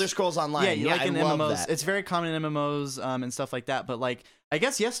in Elder Scrolls Online. Yeah, like in MMOs. That. It's very common in MMOs and stuff like that. But like, I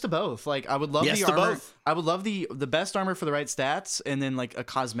guess yes to both. Like, I would love the armor. Both. I would love the best armor for the right stats, and then like a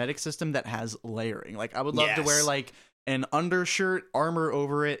cosmetic system that has layering. Like, I would love to wear like an undershirt, armor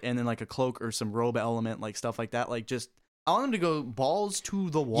over it, and then like a cloak or some robe element, like stuff like that. Like, just I want them to go balls to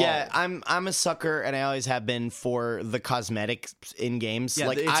the wall. Yeah, I'm a sucker, and I always have been for the cosmetics in games. Yeah,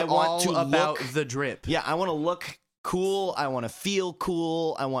 like it's I want all to about look, the drip. Yeah, I want to look cool. I want to feel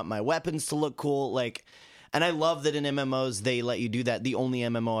cool. I want my weapons to look cool. Like. And I love that in MMOs they let you do that. The only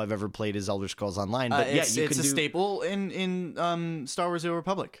MMO I've ever played is Elder Scrolls Online. But it's a staple in Star Wars: The Old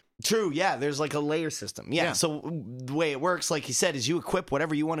Republic. True, yeah. There's like a layer system. Yeah. So the way it works, like he said, is you equip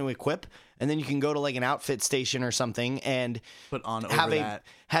whatever you want to equip, and then you can go to like an outfit station or something and put on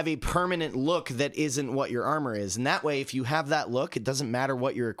have a permanent look that isn't what your armor is. And that way, if you have that look, it doesn't matter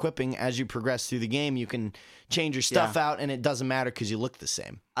what you're equipping. As you progress through the game, you can change your stuff out, and it doesn't matter because you look the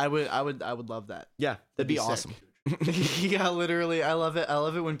same. I would love that. Yeah, that'd be awesome. Yeah, literally, I love it. I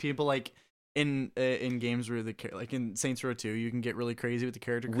love it when people like in games where like in Saints Row 2, you can get really crazy with the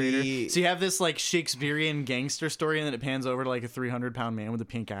character creator. So you have this like Shakespearean gangster story, and then it pans over to like a 300-pound man with a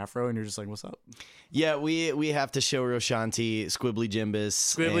pink afro, and you're just like, "What's up?" Yeah, we have to show Roshanti, Squibbly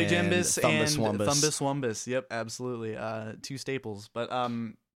Jimbus, and Thumbus Wumbus. Yep, absolutely. Two staples, but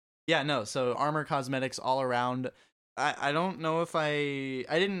yeah, no. So armor, cosmetics all around. I don't know if I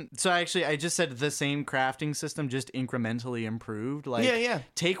didn't. So actually, I just said the same crafting system, just incrementally improved. Like,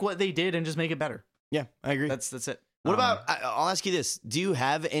 take what they did and just make it better. Yeah, I agree. That's it. What about? I'll ask you this: do you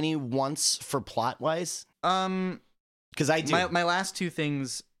have any wants for plot wise? Because I do. My last two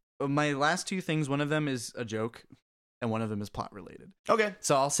things. One of them is a joke, and one of them is plot related. Okay.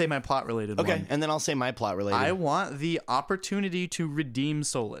 So I'll say my plot related. Okay, one. and then I'll say my plot related. I want the opportunity to redeem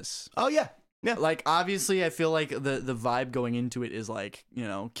Solus. Oh yeah. Yeah. Like, obviously, I feel like the vibe going into it is like,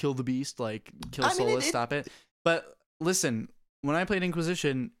 kill the beast, like, kill Solus, stop it. But listen, when I played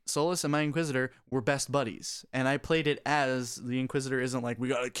Inquisition, Solus and my Inquisitor were best buddies. And I played it as the Inquisitor isn't like, we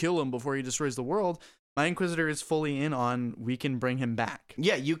gotta kill him before he destroys the world. My Inquisitor is fully in on, we can bring him back.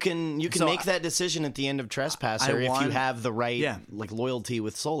 Yeah, you can make that decision at the end of Trespasser if you have the right like loyalty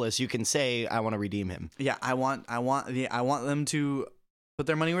with Solus. You can say, I want to redeem him. Yeah, I want them to put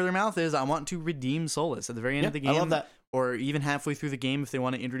their money where their mouth is. I want to redeem Solus at the very end of the game. I love that. Or even halfway through the game if they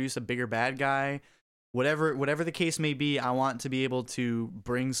want to introduce a bigger bad guy. Whatever the case may be, I want to be able to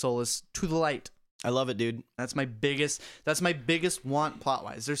bring Solus to the light. I love it, dude. That's my biggest want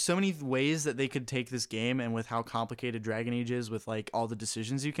plot-wise. There's so many ways that they could take this game, and with how complicated Dragon Age is with like all the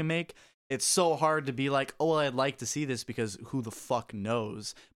decisions you can make, it's so hard to be like, oh, well, I'd like to see this because who the fuck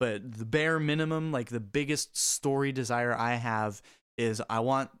knows? But the bare minimum, like the biggest story desire I have is I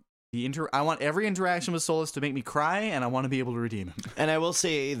want every interaction with Solus to make me cry, and I want to be able to redeem him. And I will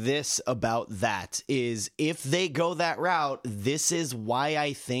say this about that is if they go that route, this is why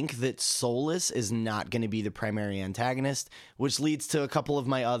I think that Solus is not going to be the primary antagonist, which leads to a couple of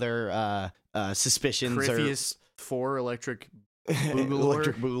my other suspicions. Corypheus 4 Electric Boogaloo.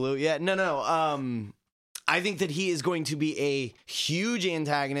 Electric Boogaloo. Yeah, no. I think that he is going to be a huge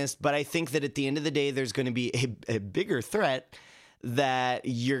antagonist, but I think that at the end of the day, there's going to be a bigger threat that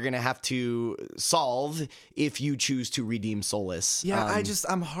you're going to have to solve if you choose to redeem Solus. Yeah,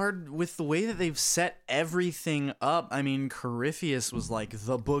 I'm hard with the way that they've set everything up. I mean, Corypheus was like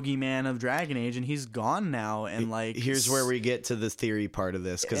the boogeyman of Dragon Age, and he's gone now. And like, here's where we get to the theory part of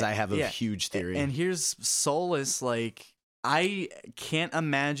this, because I have a huge theory. And here's Solus. Like, I can't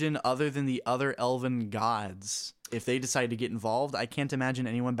imagine, other than the other elven gods, if they decide to get involved, I can't imagine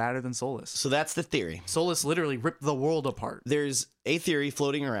anyone better than Solus. So that's the theory. Solus literally ripped the world apart. There's a theory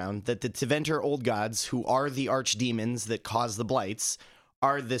floating around that the Tevinter old gods, who are the archdemons that cause the blights,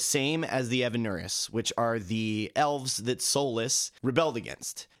 are the same as the Evanuris, which are the elves that Solus rebelled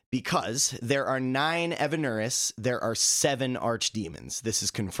against. Because there are 9 Evanuris, there are 7 archdemons. This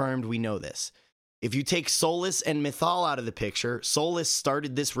is confirmed. We know this. If you take Solus and Mythal out of the picture, Solus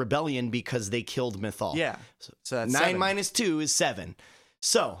started this rebellion because they killed Mythal. Yeah. So that's 9 minus 2 is 7.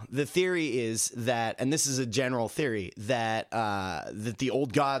 So the theory is that, and this is a general theory, that that the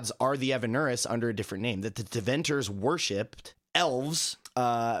old gods are the Evanuris under a different name, that the Teventers worshipped elves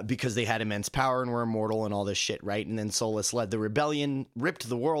because they had immense power and were immortal and all this shit, right? And then Solus led the rebellion, ripped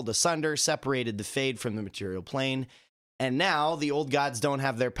the world asunder, separated the Fade from the material plane. And now the old gods don't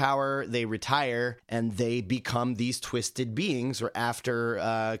have their power, they retire, and they become these twisted beings, or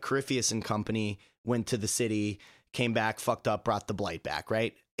after Corypheus and company went to the city, came back, fucked up, brought the blight back,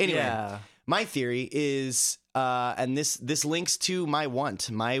 right? Anyway, my theory is, and this links to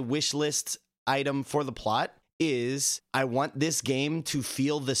my wish list item for the plot, is I want this game to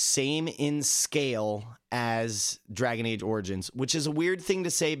feel the same in scale as Dragon Age Origins, which is a weird thing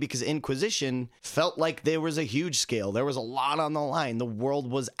to say because Inquisition felt like there was a huge scale. There was a lot on the line. The world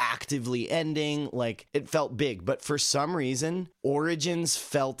was actively ending. Like, it felt big. But for some reason, Origins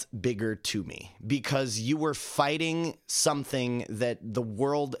felt bigger to me because you were fighting something that the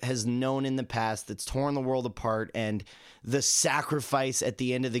world has known in the past that's torn the world apart, and the sacrifice at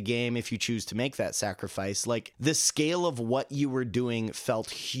the end of the game, if you choose to make that sacrifice, like, the scale of what you were doing felt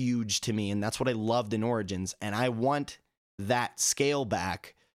huge to me, and that's what I loved in Origins, and I want that scale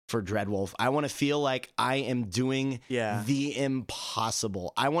back for Dreadwolf. I want to feel like I am doing the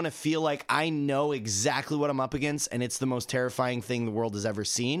impossible. I want to feel like I know exactly what I'm up against, and it's the most terrifying thing the world has ever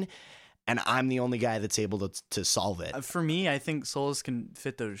seen, and I'm the only guy that's able to solve it. For me, I think Solus can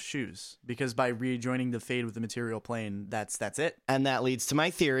fit those shoes, because by rejoining the Fade with the material plane, that's it. And that leads to my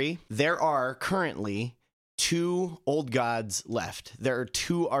theory. There are currently 2 old gods left. There are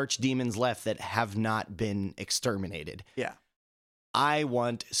 2 archdemons left that have not been exterminated. Yeah. I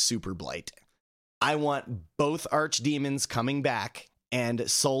want Super Blight. I want both archdemons coming back and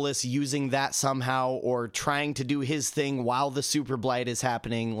Solus using that somehow, or trying to do his thing while the Super Blight is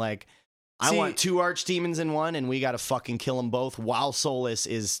happening. Like, I want 2 archdemons in one, and we got to fucking kill them both while Solus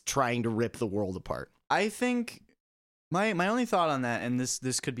is trying to rip the world apart. I think my only thought on that, and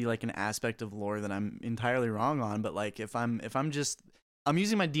this could be like an aspect of lore that I'm entirely wrong on, but like if I'm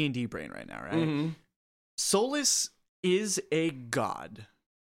using my D&D brain right now, right? Mm-hmm. Solus is a god.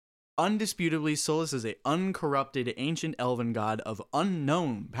 Undisputably, Solus is a uncorrupted ancient elven god of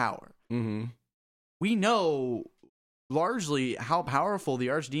unknown power. Mm-hmm. We know largely how powerful the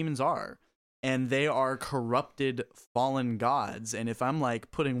archdemons are, and they are corrupted fallen gods. And if I'm like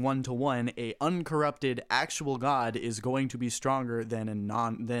putting 1-to-1, a uncorrupted actual god is going to be stronger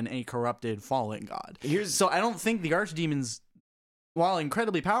than a corrupted fallen god. So I don't think the archdemons, while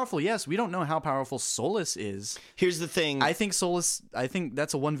incredibly powerful, yes, we don't know how powerful Solus is. Here's the thing. I think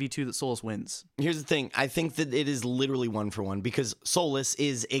that's a 1v2 that Solus wins. Here's the thing. I think that it is literally 1-for-1, because Solus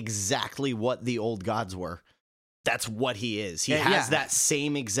is exactly what the old gods were. That's what he is. He has that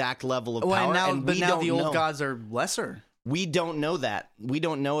same exact level of power. But now the old gods are lesser. We don't know that. We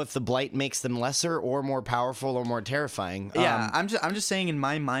don't know if the blight makes them lesser or more powerful or more terrifying. Yeah, I'm just saying, in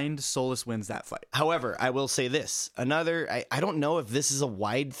my mind, Solus wins that fight. However, I will say this. I don't know if this is a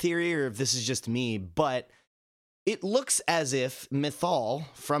wide theory or if this is just me, but it looks as if Mythal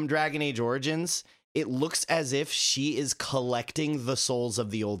from Dragon Age Origins, it looks as if she is collecting the souls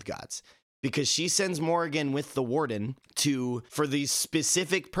of the old gods. Because she sends Morrigan with the Warden for the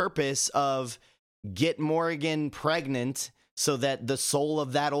specific purpose of get Morrigan pregnant so that the soul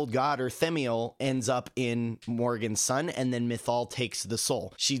of that old god, or Themiel, ends up in Morrigan's son, and then Mythal takes the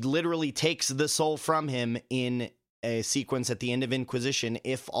soul. She literally takes the soul from him in a sequence at the end of Inquisition.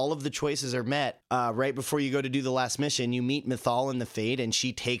 If all of the choices are met, right before you go to do the last mission, you meet Mythal in the Fade, and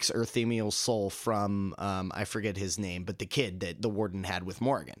she takes Themiel's soul from, I forget his name, but the kid that the Warden had with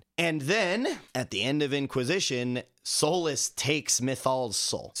Morrigan. And then, at the end of Inquisition, Solus takes Mythal's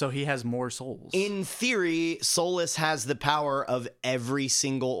soul. So he has more souls. In theory, Solus has the power of every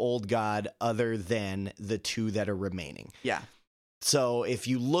single old god other than the 2 that are remaining. Yeah. So if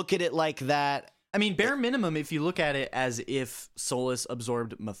you look at it like that, I mean, bare minimum, if you look at it as if Solus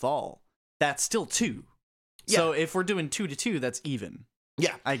absorbed Mythal, that's still 2. Yeah. So if we're doing 2 to 2, that's even.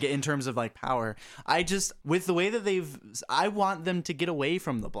 Yeah. I get in terms of like power. With the way that I want them to get away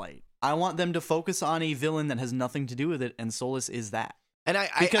from the Blight. I want them to focus on a villain that has nothing to do with it, and Solus is that. And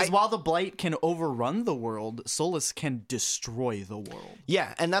because while the Blight can overrun the world, Solus can destroy the world.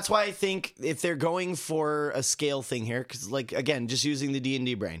 Yeah, and that's why I think if they're going for a scale thing here, because like again, just using the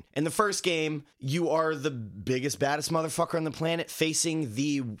D&D brain. In the first game, you are the biggest, baddest motherfucker on the planet, facing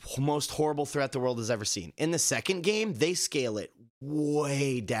the most horrible threat the world has ever seen. In the second game, they scale it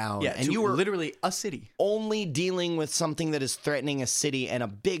way down. Yeah, and you were literally a city. Only dealing with something that is threatening a city and a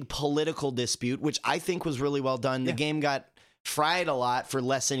big political dispute, which I think was really well done. The game got fried a lot for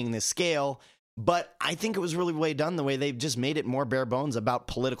lessening the scale, but I think it was really way done the way they've just made it more bare bones about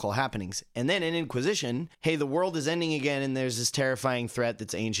political happenings. And then in Inquisition, hey, the world is ending again and there's this terrifying threat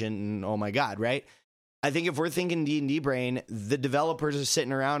that's ancient and oh my God, right? I think if we're thinking D&D brain, the developers are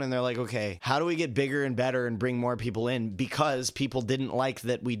sitting around and they're like, okay, how do we get bigger and better and bring more people in? Because people didn't like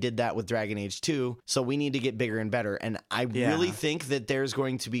that we did that with Dragon Age 2, so we need to get bigger and better. And I really think that there's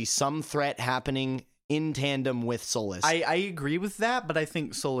going to be some threat happening in tandem with Solus. I agree with that, but I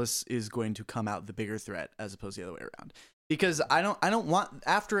think Solus is going to come out the bigger threat as opposed to the other way around. Because I don't want,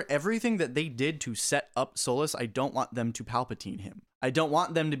 after everything that they did to set up Solus, I don't want them to Palpatine him. I don't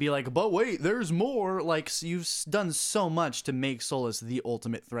want them to be like, but wait, there's more. Like, you've done so much to make Solus the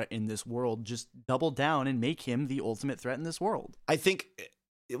ultimate threat in this world. Just double down and make him the ultimate threat in this world. I think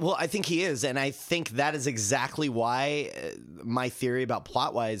he is, and I think that is exactly why my theory about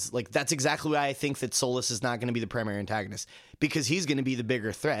plot-wise, like, that's exactly why I think that Solus is not going to be the primary antagonist, because he's going to be the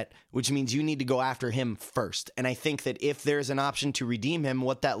bigger threat, which means you need to go after him first. And I think that if there's an option to redeem him,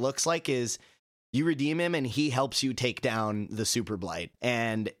 what that looks like is you redeem him and he helps you take down the Super Blight.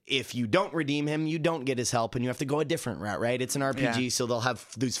 And if you don't redeem him, you don't get his help and you have to go a different route, right? It's an RPG, so they'll have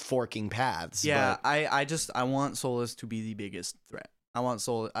these forking paths. Yeah, but I want Solus to be the biggest threat. I want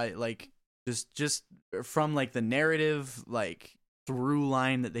just from like the narrative, like through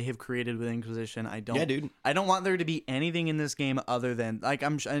line that they have created with Inquisition. I don't want there to be anything in this game other than like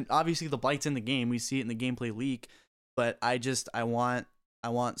and obviously the Blight's in the game. We see it in the gameplay leak, but I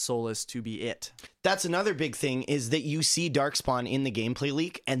want Solus to be it. That's another big thing is that you see Darkspawn in the gameplay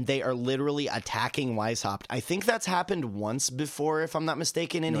leak and they are literally attacking Weishaupt. I think that's happened once before, if I'm not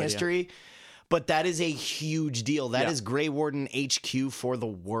mistaken, in history. But that is a huge deal. That is Grey Warden HQ for the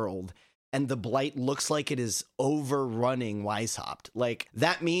world. And the Blight looks like it is overrunning Weishaupt. Like,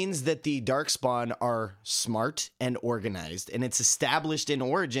 that means that the Darkspawn are smart and organized. And it's established in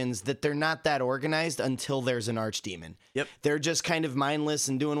Origins that they're not that organized until there's an Archdemon. Yep. They're just kind of mindless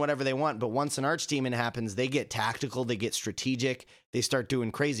and doing whatever they want. But once an Archdemon happens, they get tactical, they get strategic, they start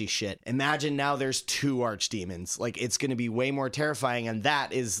doing crazy shit. Imagine now there's 2 Archdemons. Like, it's going to be way more terrifying. And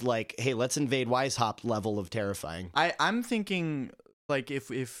that is like, hey, let's invade Weishaupt level of terrifying. I'm thinking... Like,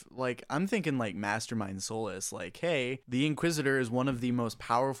 if like, I'm thinking like Mastermind Solus, like, hey, the Inquisitor is one of the most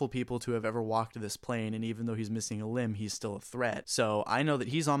powerful people to have ever walked this plane, and even though he's missing a limb, he's still a threat. So I know that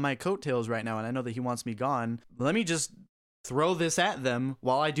he's on my coattails right now, and I know that he wants me gone. Let me just throw this at them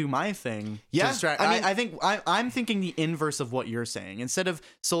while I do my thing. Yeah, I'm thinking the inverse of what you're saying. Instead of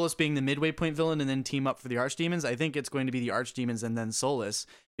Solus being the midway point villain and then team up for the Archdemons, I think it's going to be the Archdemons and then Solus.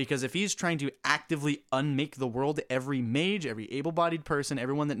 Because if he's trying to actively unmake the world, every mage, every able-bodied person,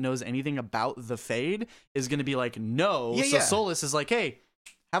 everyone that knows anything about the Fade is going to be like, no. Solus is like, hey,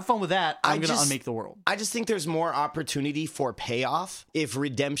 have fun with that. I'm going to unmake the world. I just think there's more opportunity for payoff if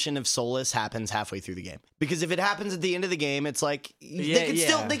redemption of Solus happens halfway through the game. Because if it happens at the end of the game, it's like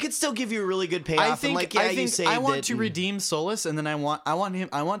they could still give you a really good payoff. I want to redeem Solus, and then I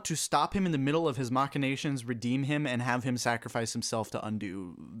want to stop him in the middle of his machinations, redeem him, and have him sacrifice himself to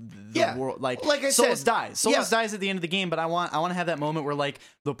undo the world. Like I Solus said, dies. Solus dies at the end of the game, but I want to have that moment where like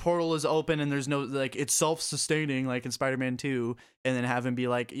the portal is open and there's no like it's self-sustaining like in Spider-Man 2, and then have him be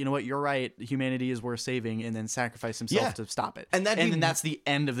like, you know what, you're right, humanity is worth saving, and then sacrifice himself to stop it. And then that's the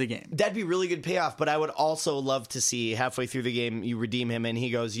end of the game. That'd be really good payoff, but I would also love to see halfway through the game you redeem him and he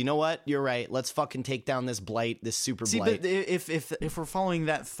goes, you know what, you're right, let's fucking take down this Blight, this Super Blight. But if we're following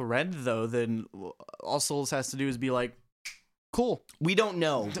that thread though, then all Solus has to do is be like, cool. We don't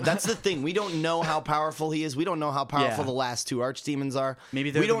know. That's the thing. We don't know how powerful he is. We don't know how powerful the last 2 Archdemons are.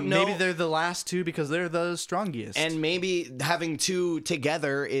 Maybe they're the last 2 because they're the strongest. And maybe having 2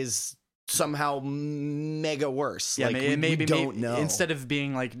 together is somehow mega worse. Yeah, like, maybe we don't know. Instead of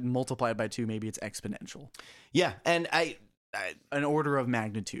being like multiplied by 2, maybe it's exponential. Yeah, and an order of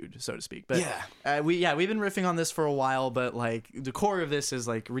magnitude, so to speak. But yeah, we've been riffing on this for a while, but like the core of this is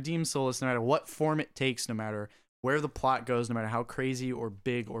like redeem Solus no matter what form it takes, no matter where the plot goes, no matter how crazy or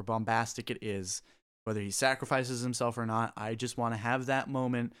big or bombastic it is, whether he sacrifices himself or not. I just want to have that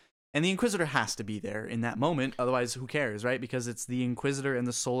moment. And the Inquisitor has to be there in that moment. Otherwise, who cares, right? Because it's the Inquisitor and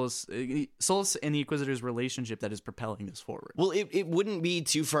the Solus and the Inquisitor's relationship that is propelling this forward. Well, it wouldn't be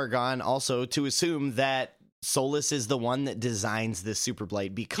too far gone also to assume that Solus is the one that designs this Super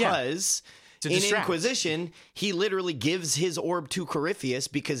Blight, because in Inquisition, he literally gives his orb to Corypheus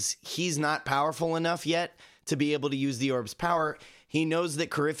because he's not powerful enough yet to be able to use the orb's power. He knows that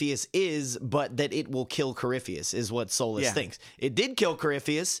Corypheus is, but that it will kill Corypheus is what Solus thinks. It did kill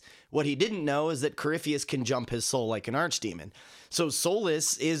Corypheus. What he didn't know is that Corypheus can jump his soul like an archdemon. So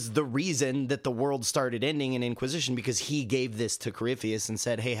Solus is the reason that the world started ending in Inquisition, because he gave this to Corypheus and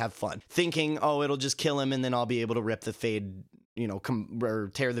said, hey, have fun. Thinking, oh, it'll just kill him and then I'll be able to rip the Fade, or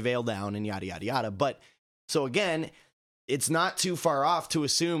tear the veil down and yada, yada, yada. But so again, it's not too far off to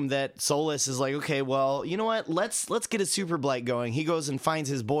assume that Solus is like, okay, well, you know what? Let's get a Super Blight going. He goes and finds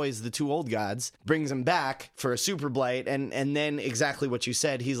his boys, the two old gods, brings them back for a Super Blight, and then exactly what you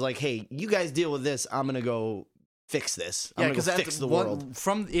said. He's like, hey, you guys deal with this. I'm gonna go fix this. I'm gonna go fix the world.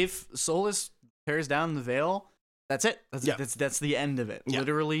 If Solus tears down the veil, that's it. That's the end of it.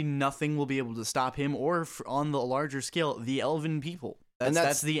 Literally, nothing will be able to stop him, or on the larger scale, the Elven people.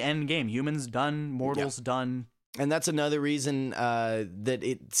 That's the end game. Humans done. Mortals done. And that's another reason that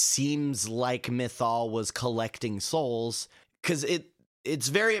it seems like Mythal was collecting souls, because it's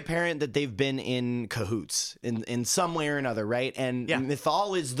very apparent that they've been in cahoots in some way or another, right? And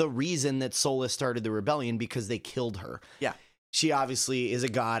Mythal is the reason that Solus started the rebellion, because they killed her. Yeah. She obviously is a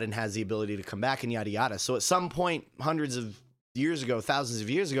god and has the ability to come back and yada yada. So at some point, hundreds of years ago, thousands of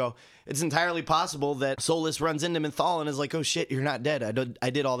years ago, it's entirely possible that Solus runs into Mythal and is like, oh shit, you're not dead. I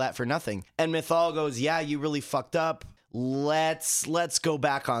did all that for nothing. And Mythal goes, yeah, you really fucked up. Let's go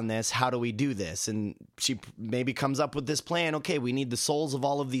back on this. How do we do this? And she maybe comes up with this plan. Okay, we need the souls of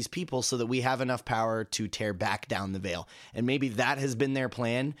all of these people so that we have enough power to tear back down the veil. And maybe that has been their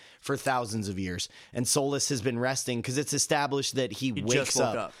plan for thousands of years. And Solus has been resting because it's established that he wakes just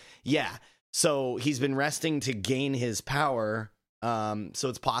woke up. Yeah. So he's been resting to gain his power. So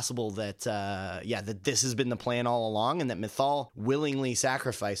it's possible that, that this has been the plan all along, and that Mythal willingly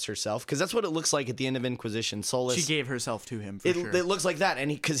sacrificed herself, because that's what it looks like at the end of Inquisition. Solus, she gave herself to him. Sure. It looks like that,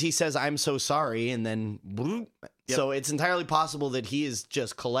 and because he says, "I'm so sorry," and then, so it's entirely possible that he is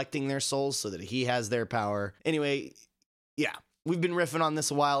just collecting their souls so that he has their power. Anyway, we've been riffing on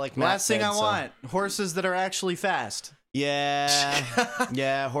this a while. Like last thing I want, horses that are actually fast.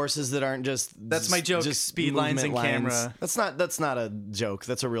 Yeah, horses that aren't just. That's my joke. Just speed lines and camera. That's not a joke.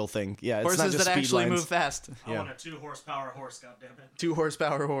 That's a real thing. Yeah, horses it's not just that actually lines. move fast. I want a 2-horsepower horse. Goddammit.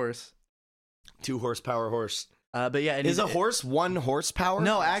 2-horsepower horse. 2-horsepower horse. But yeah, is a horse 1 horsepower?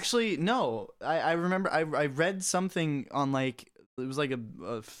 No, actually, no. I remember I read something on it was like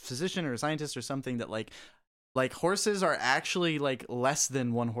a physician or a scientist or something that like horses are actually like less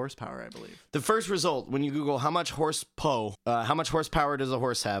than 1 horsepower, I believe. The first result when you Google how much horsepower does a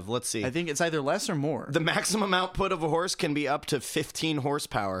horse have? Let's see. I think it's either less or more. The maximum output of a horse can be up to 15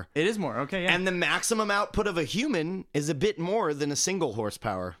 horsepower. It is more. Okay, yeah. And the maximum output of a human is a bit more than a single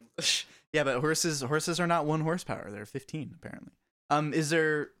horsepower. Yeah, but horses are not 1 horsepower. They're 15 apparently. Is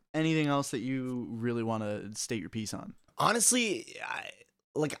there anything else that you really want to state your piece on? Honestly,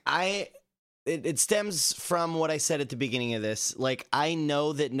 It stems from what I said at the beginning of this. Like, I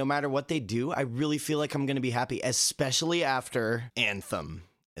know that no matter what they do, I really feel like I'm going to be happy, especially after Anthem.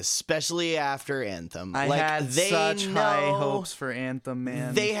 I had such high hopes for Anthem,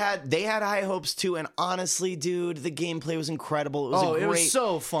 man. They had high hopes too, and honestly, dude, the gameplay was incredible. It was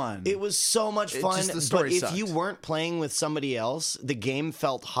so fun. It was so much fun. Just the story but if you weren't playing with somebody else, the game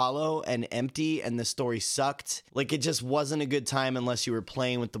felt hollow and empty, and the story sucked. Like, it just wasn't a good time unless you were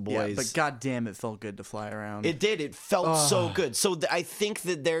playing with the boys. Yeah, but goddamn, it felt good to fly around. It did. It felt so good. So I think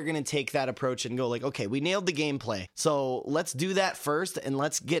that they're gonna take that approach and go like, okay, we nailed the gameplay, so let's do that first, and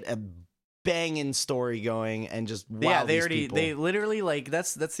let's get a banging story going and just wow these people. They literally, like,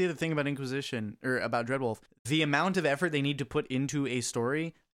 that's the other thing about Inquisition, or about Dreadwolf. The amount of effort they need to put into a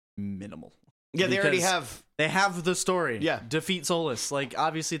story, minimal. Yeah, they already have. They have the story. Yeah. Defeat Solus. Like,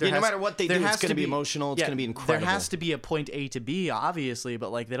 obviously, no matter what they do, it's going to be emotional. It's going to be incredible. There has to be a point A to B, obviously,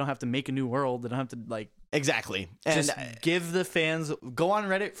 but like, they don't have to make a new world. They don't have to, like, exactly. Just give the fans, go on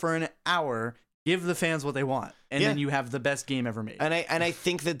Reddit for an hour, Give the fans what they want, and then you have the best game ever made. And I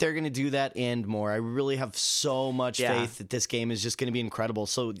think that they're going to do that and more. I really have so much faith that this game is just going to be incredible.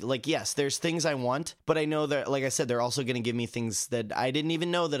 So, like, yes, there's things I want, but I know that, like I said, they're also going to give me things that I didn't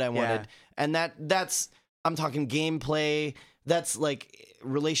even know that I wanted. And that's I'm talking gameplay. That's like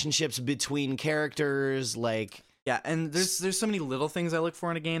relationships between characters, like. Yeah, and there's so many little things I look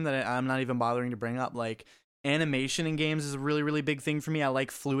for in a game that I'm not even bothering to bring up, like. Animation in games is a really, really big thing for me. I like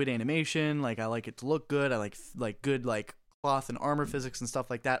fluid animation. Like, I like it to look good. I like good, like, cloth and armor physics and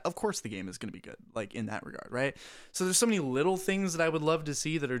stuff like that. Of course the game is going to be good, like, in that regard, right? So there's so many little things that I would love to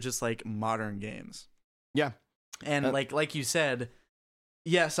see that are just, like, modern games. Yeah. And, like you said,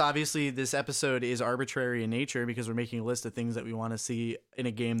 yes, obviously this episode is arbitrary in nature because we're making a list of things that we want to see in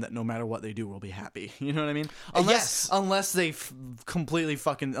a game that no matter what they do, we'll be happy. You know what I mean? Unless they completely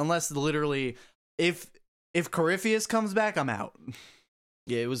fucking... Unless literally... If Corypheus comes back, I'm out.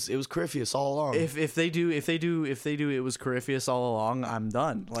 Yeah, it was Corypheus all along. If they do, it was Corypheus all along. I'm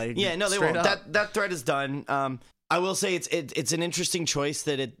done. Like, yeah, no, they won't. That thread is done. I will say it's an interesting choice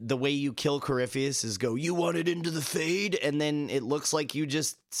that the way you kill Corypheus is you want it into the Fade, and then it looks like you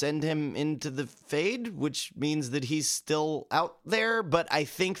just send him into the Fade, which means that he's still out there. But I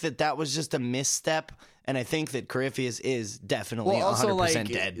think that was just a misstep. And I think that Corypheus is definitely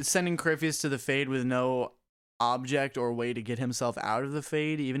 100% dead. Sending Corypheus to the Fade with no object or way to get himself out of the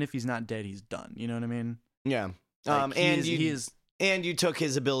Fade, even if he's not dead, he's done. You know what I mean? Yeah. Like, and you took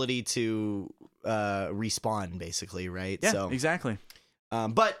his ability to respawn, basically, right? Yeah, so, exactly.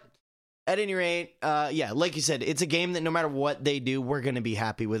 But at any rate, like you said, it's a game that no matter what they do, we're going to be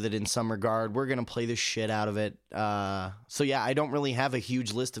happy with it in some regard. We're going to play the shit out of it. So yeah, I don't really have a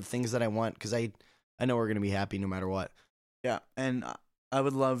huge list of things that I want because I know we're going to be happy no matter what. Yeah, and I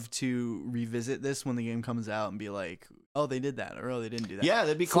would love to revisit this when the game comes out and be like, oh, they did that, or oh, they didn't do that. Yeah,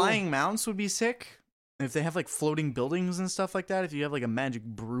 that'd be cool. Flying mounts would be sick. If they have like floating buildings and stuff like that, if you have like a magic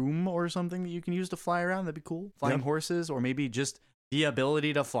broom or something that you can use to fly around, that'd be cool. Flying horses, or maybe just the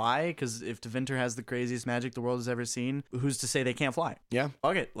ability to fly, because if Deventer has the craziest magic the world has ever seen, who's to say they can't fly? Yeah.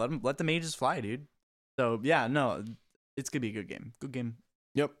 Fuck it. Let the mages fly, dude. So, yeah, no, it's going to be a good game. Good game.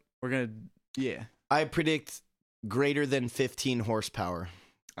 Yep. We're going to, yeah. I predict greater than 15 horsepower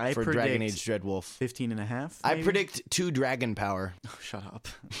for Dragon Age Dreadwolf. 15 and a half, maybe? I predict 2 dragon power. Oh, shut up.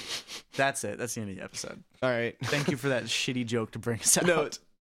 That's it. That's the end of the episode. All right. Thank you for that shitty joke to bring us out. No,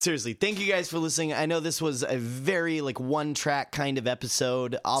 seriously. Thank you guys for listening. I know this was a very one-track kind of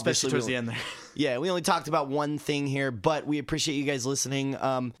episode. Obviously, especially towards the end there. Yeah, we only talked about one thing here, but we appreciate you guys listening.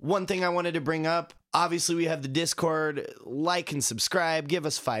 One thing I wanted to bring up, obviously we have the Discord. Like and subscribe, give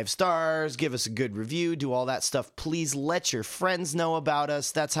us 5 stars, give us a good review, do all that stuff. Please let your friends know about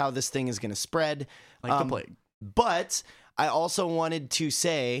us. That's how this thing is going to spread. Like the plague. But I also wanted to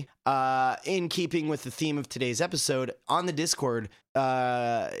say, in keeping with the theme of today's episode, on the Discord,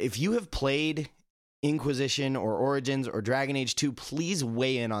 if you have played Inquisition or Origins or Dragon Age 2, please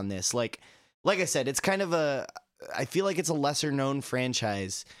weigh in on this. Like I said, it's kind of I feel like it's a lesser known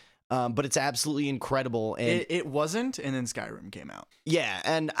franchise, but it's absolutely incredible. And it wasn't, and then Skyrim came out. Yeah,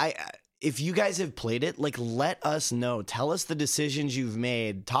 and if you guys have played it, let us know. Tell us the decisions you've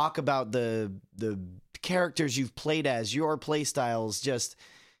made. Talk about the characters you've played as, your play styles. Just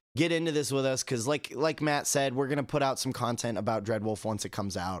get into this with us, because like Matt said, we're gonna put out some content about Dreadwolf once it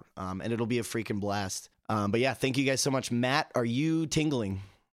comes out, and it'll be a freaking blast. But yeah, thank you guys so much. Matt, are you tingling?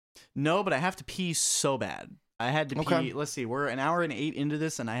 No, but I have to pee so bad. I had to pee. Let's see, we're an hour and 8 into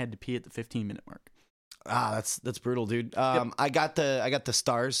this, and I had to pee at the 15-minute mark. That's brutal, dude. Yep. I got the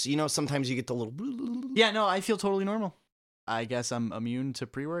stars. You know, sometimes you get the little. Yeah, no, I feel totally normal. I guess I'm immune to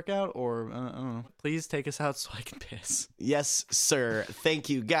pre-workout, or I don't know. Please take us out so I can piss. Yes, sir. Thank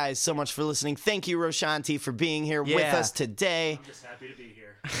you guys so much for listening. Thank you, Roshanti, for being here with us today. I'm just happy to be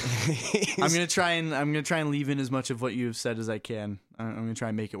here. I'm gonna try and leave in as much of what you've said as I can. I'm gonna try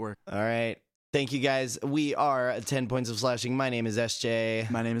and make it work. All right. Thank you guys. We are 10 Points of Slashing. My name is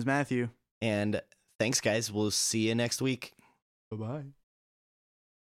SJ. My name is Matthew. And thanks, guys. We'll see you next week. Bye-bye.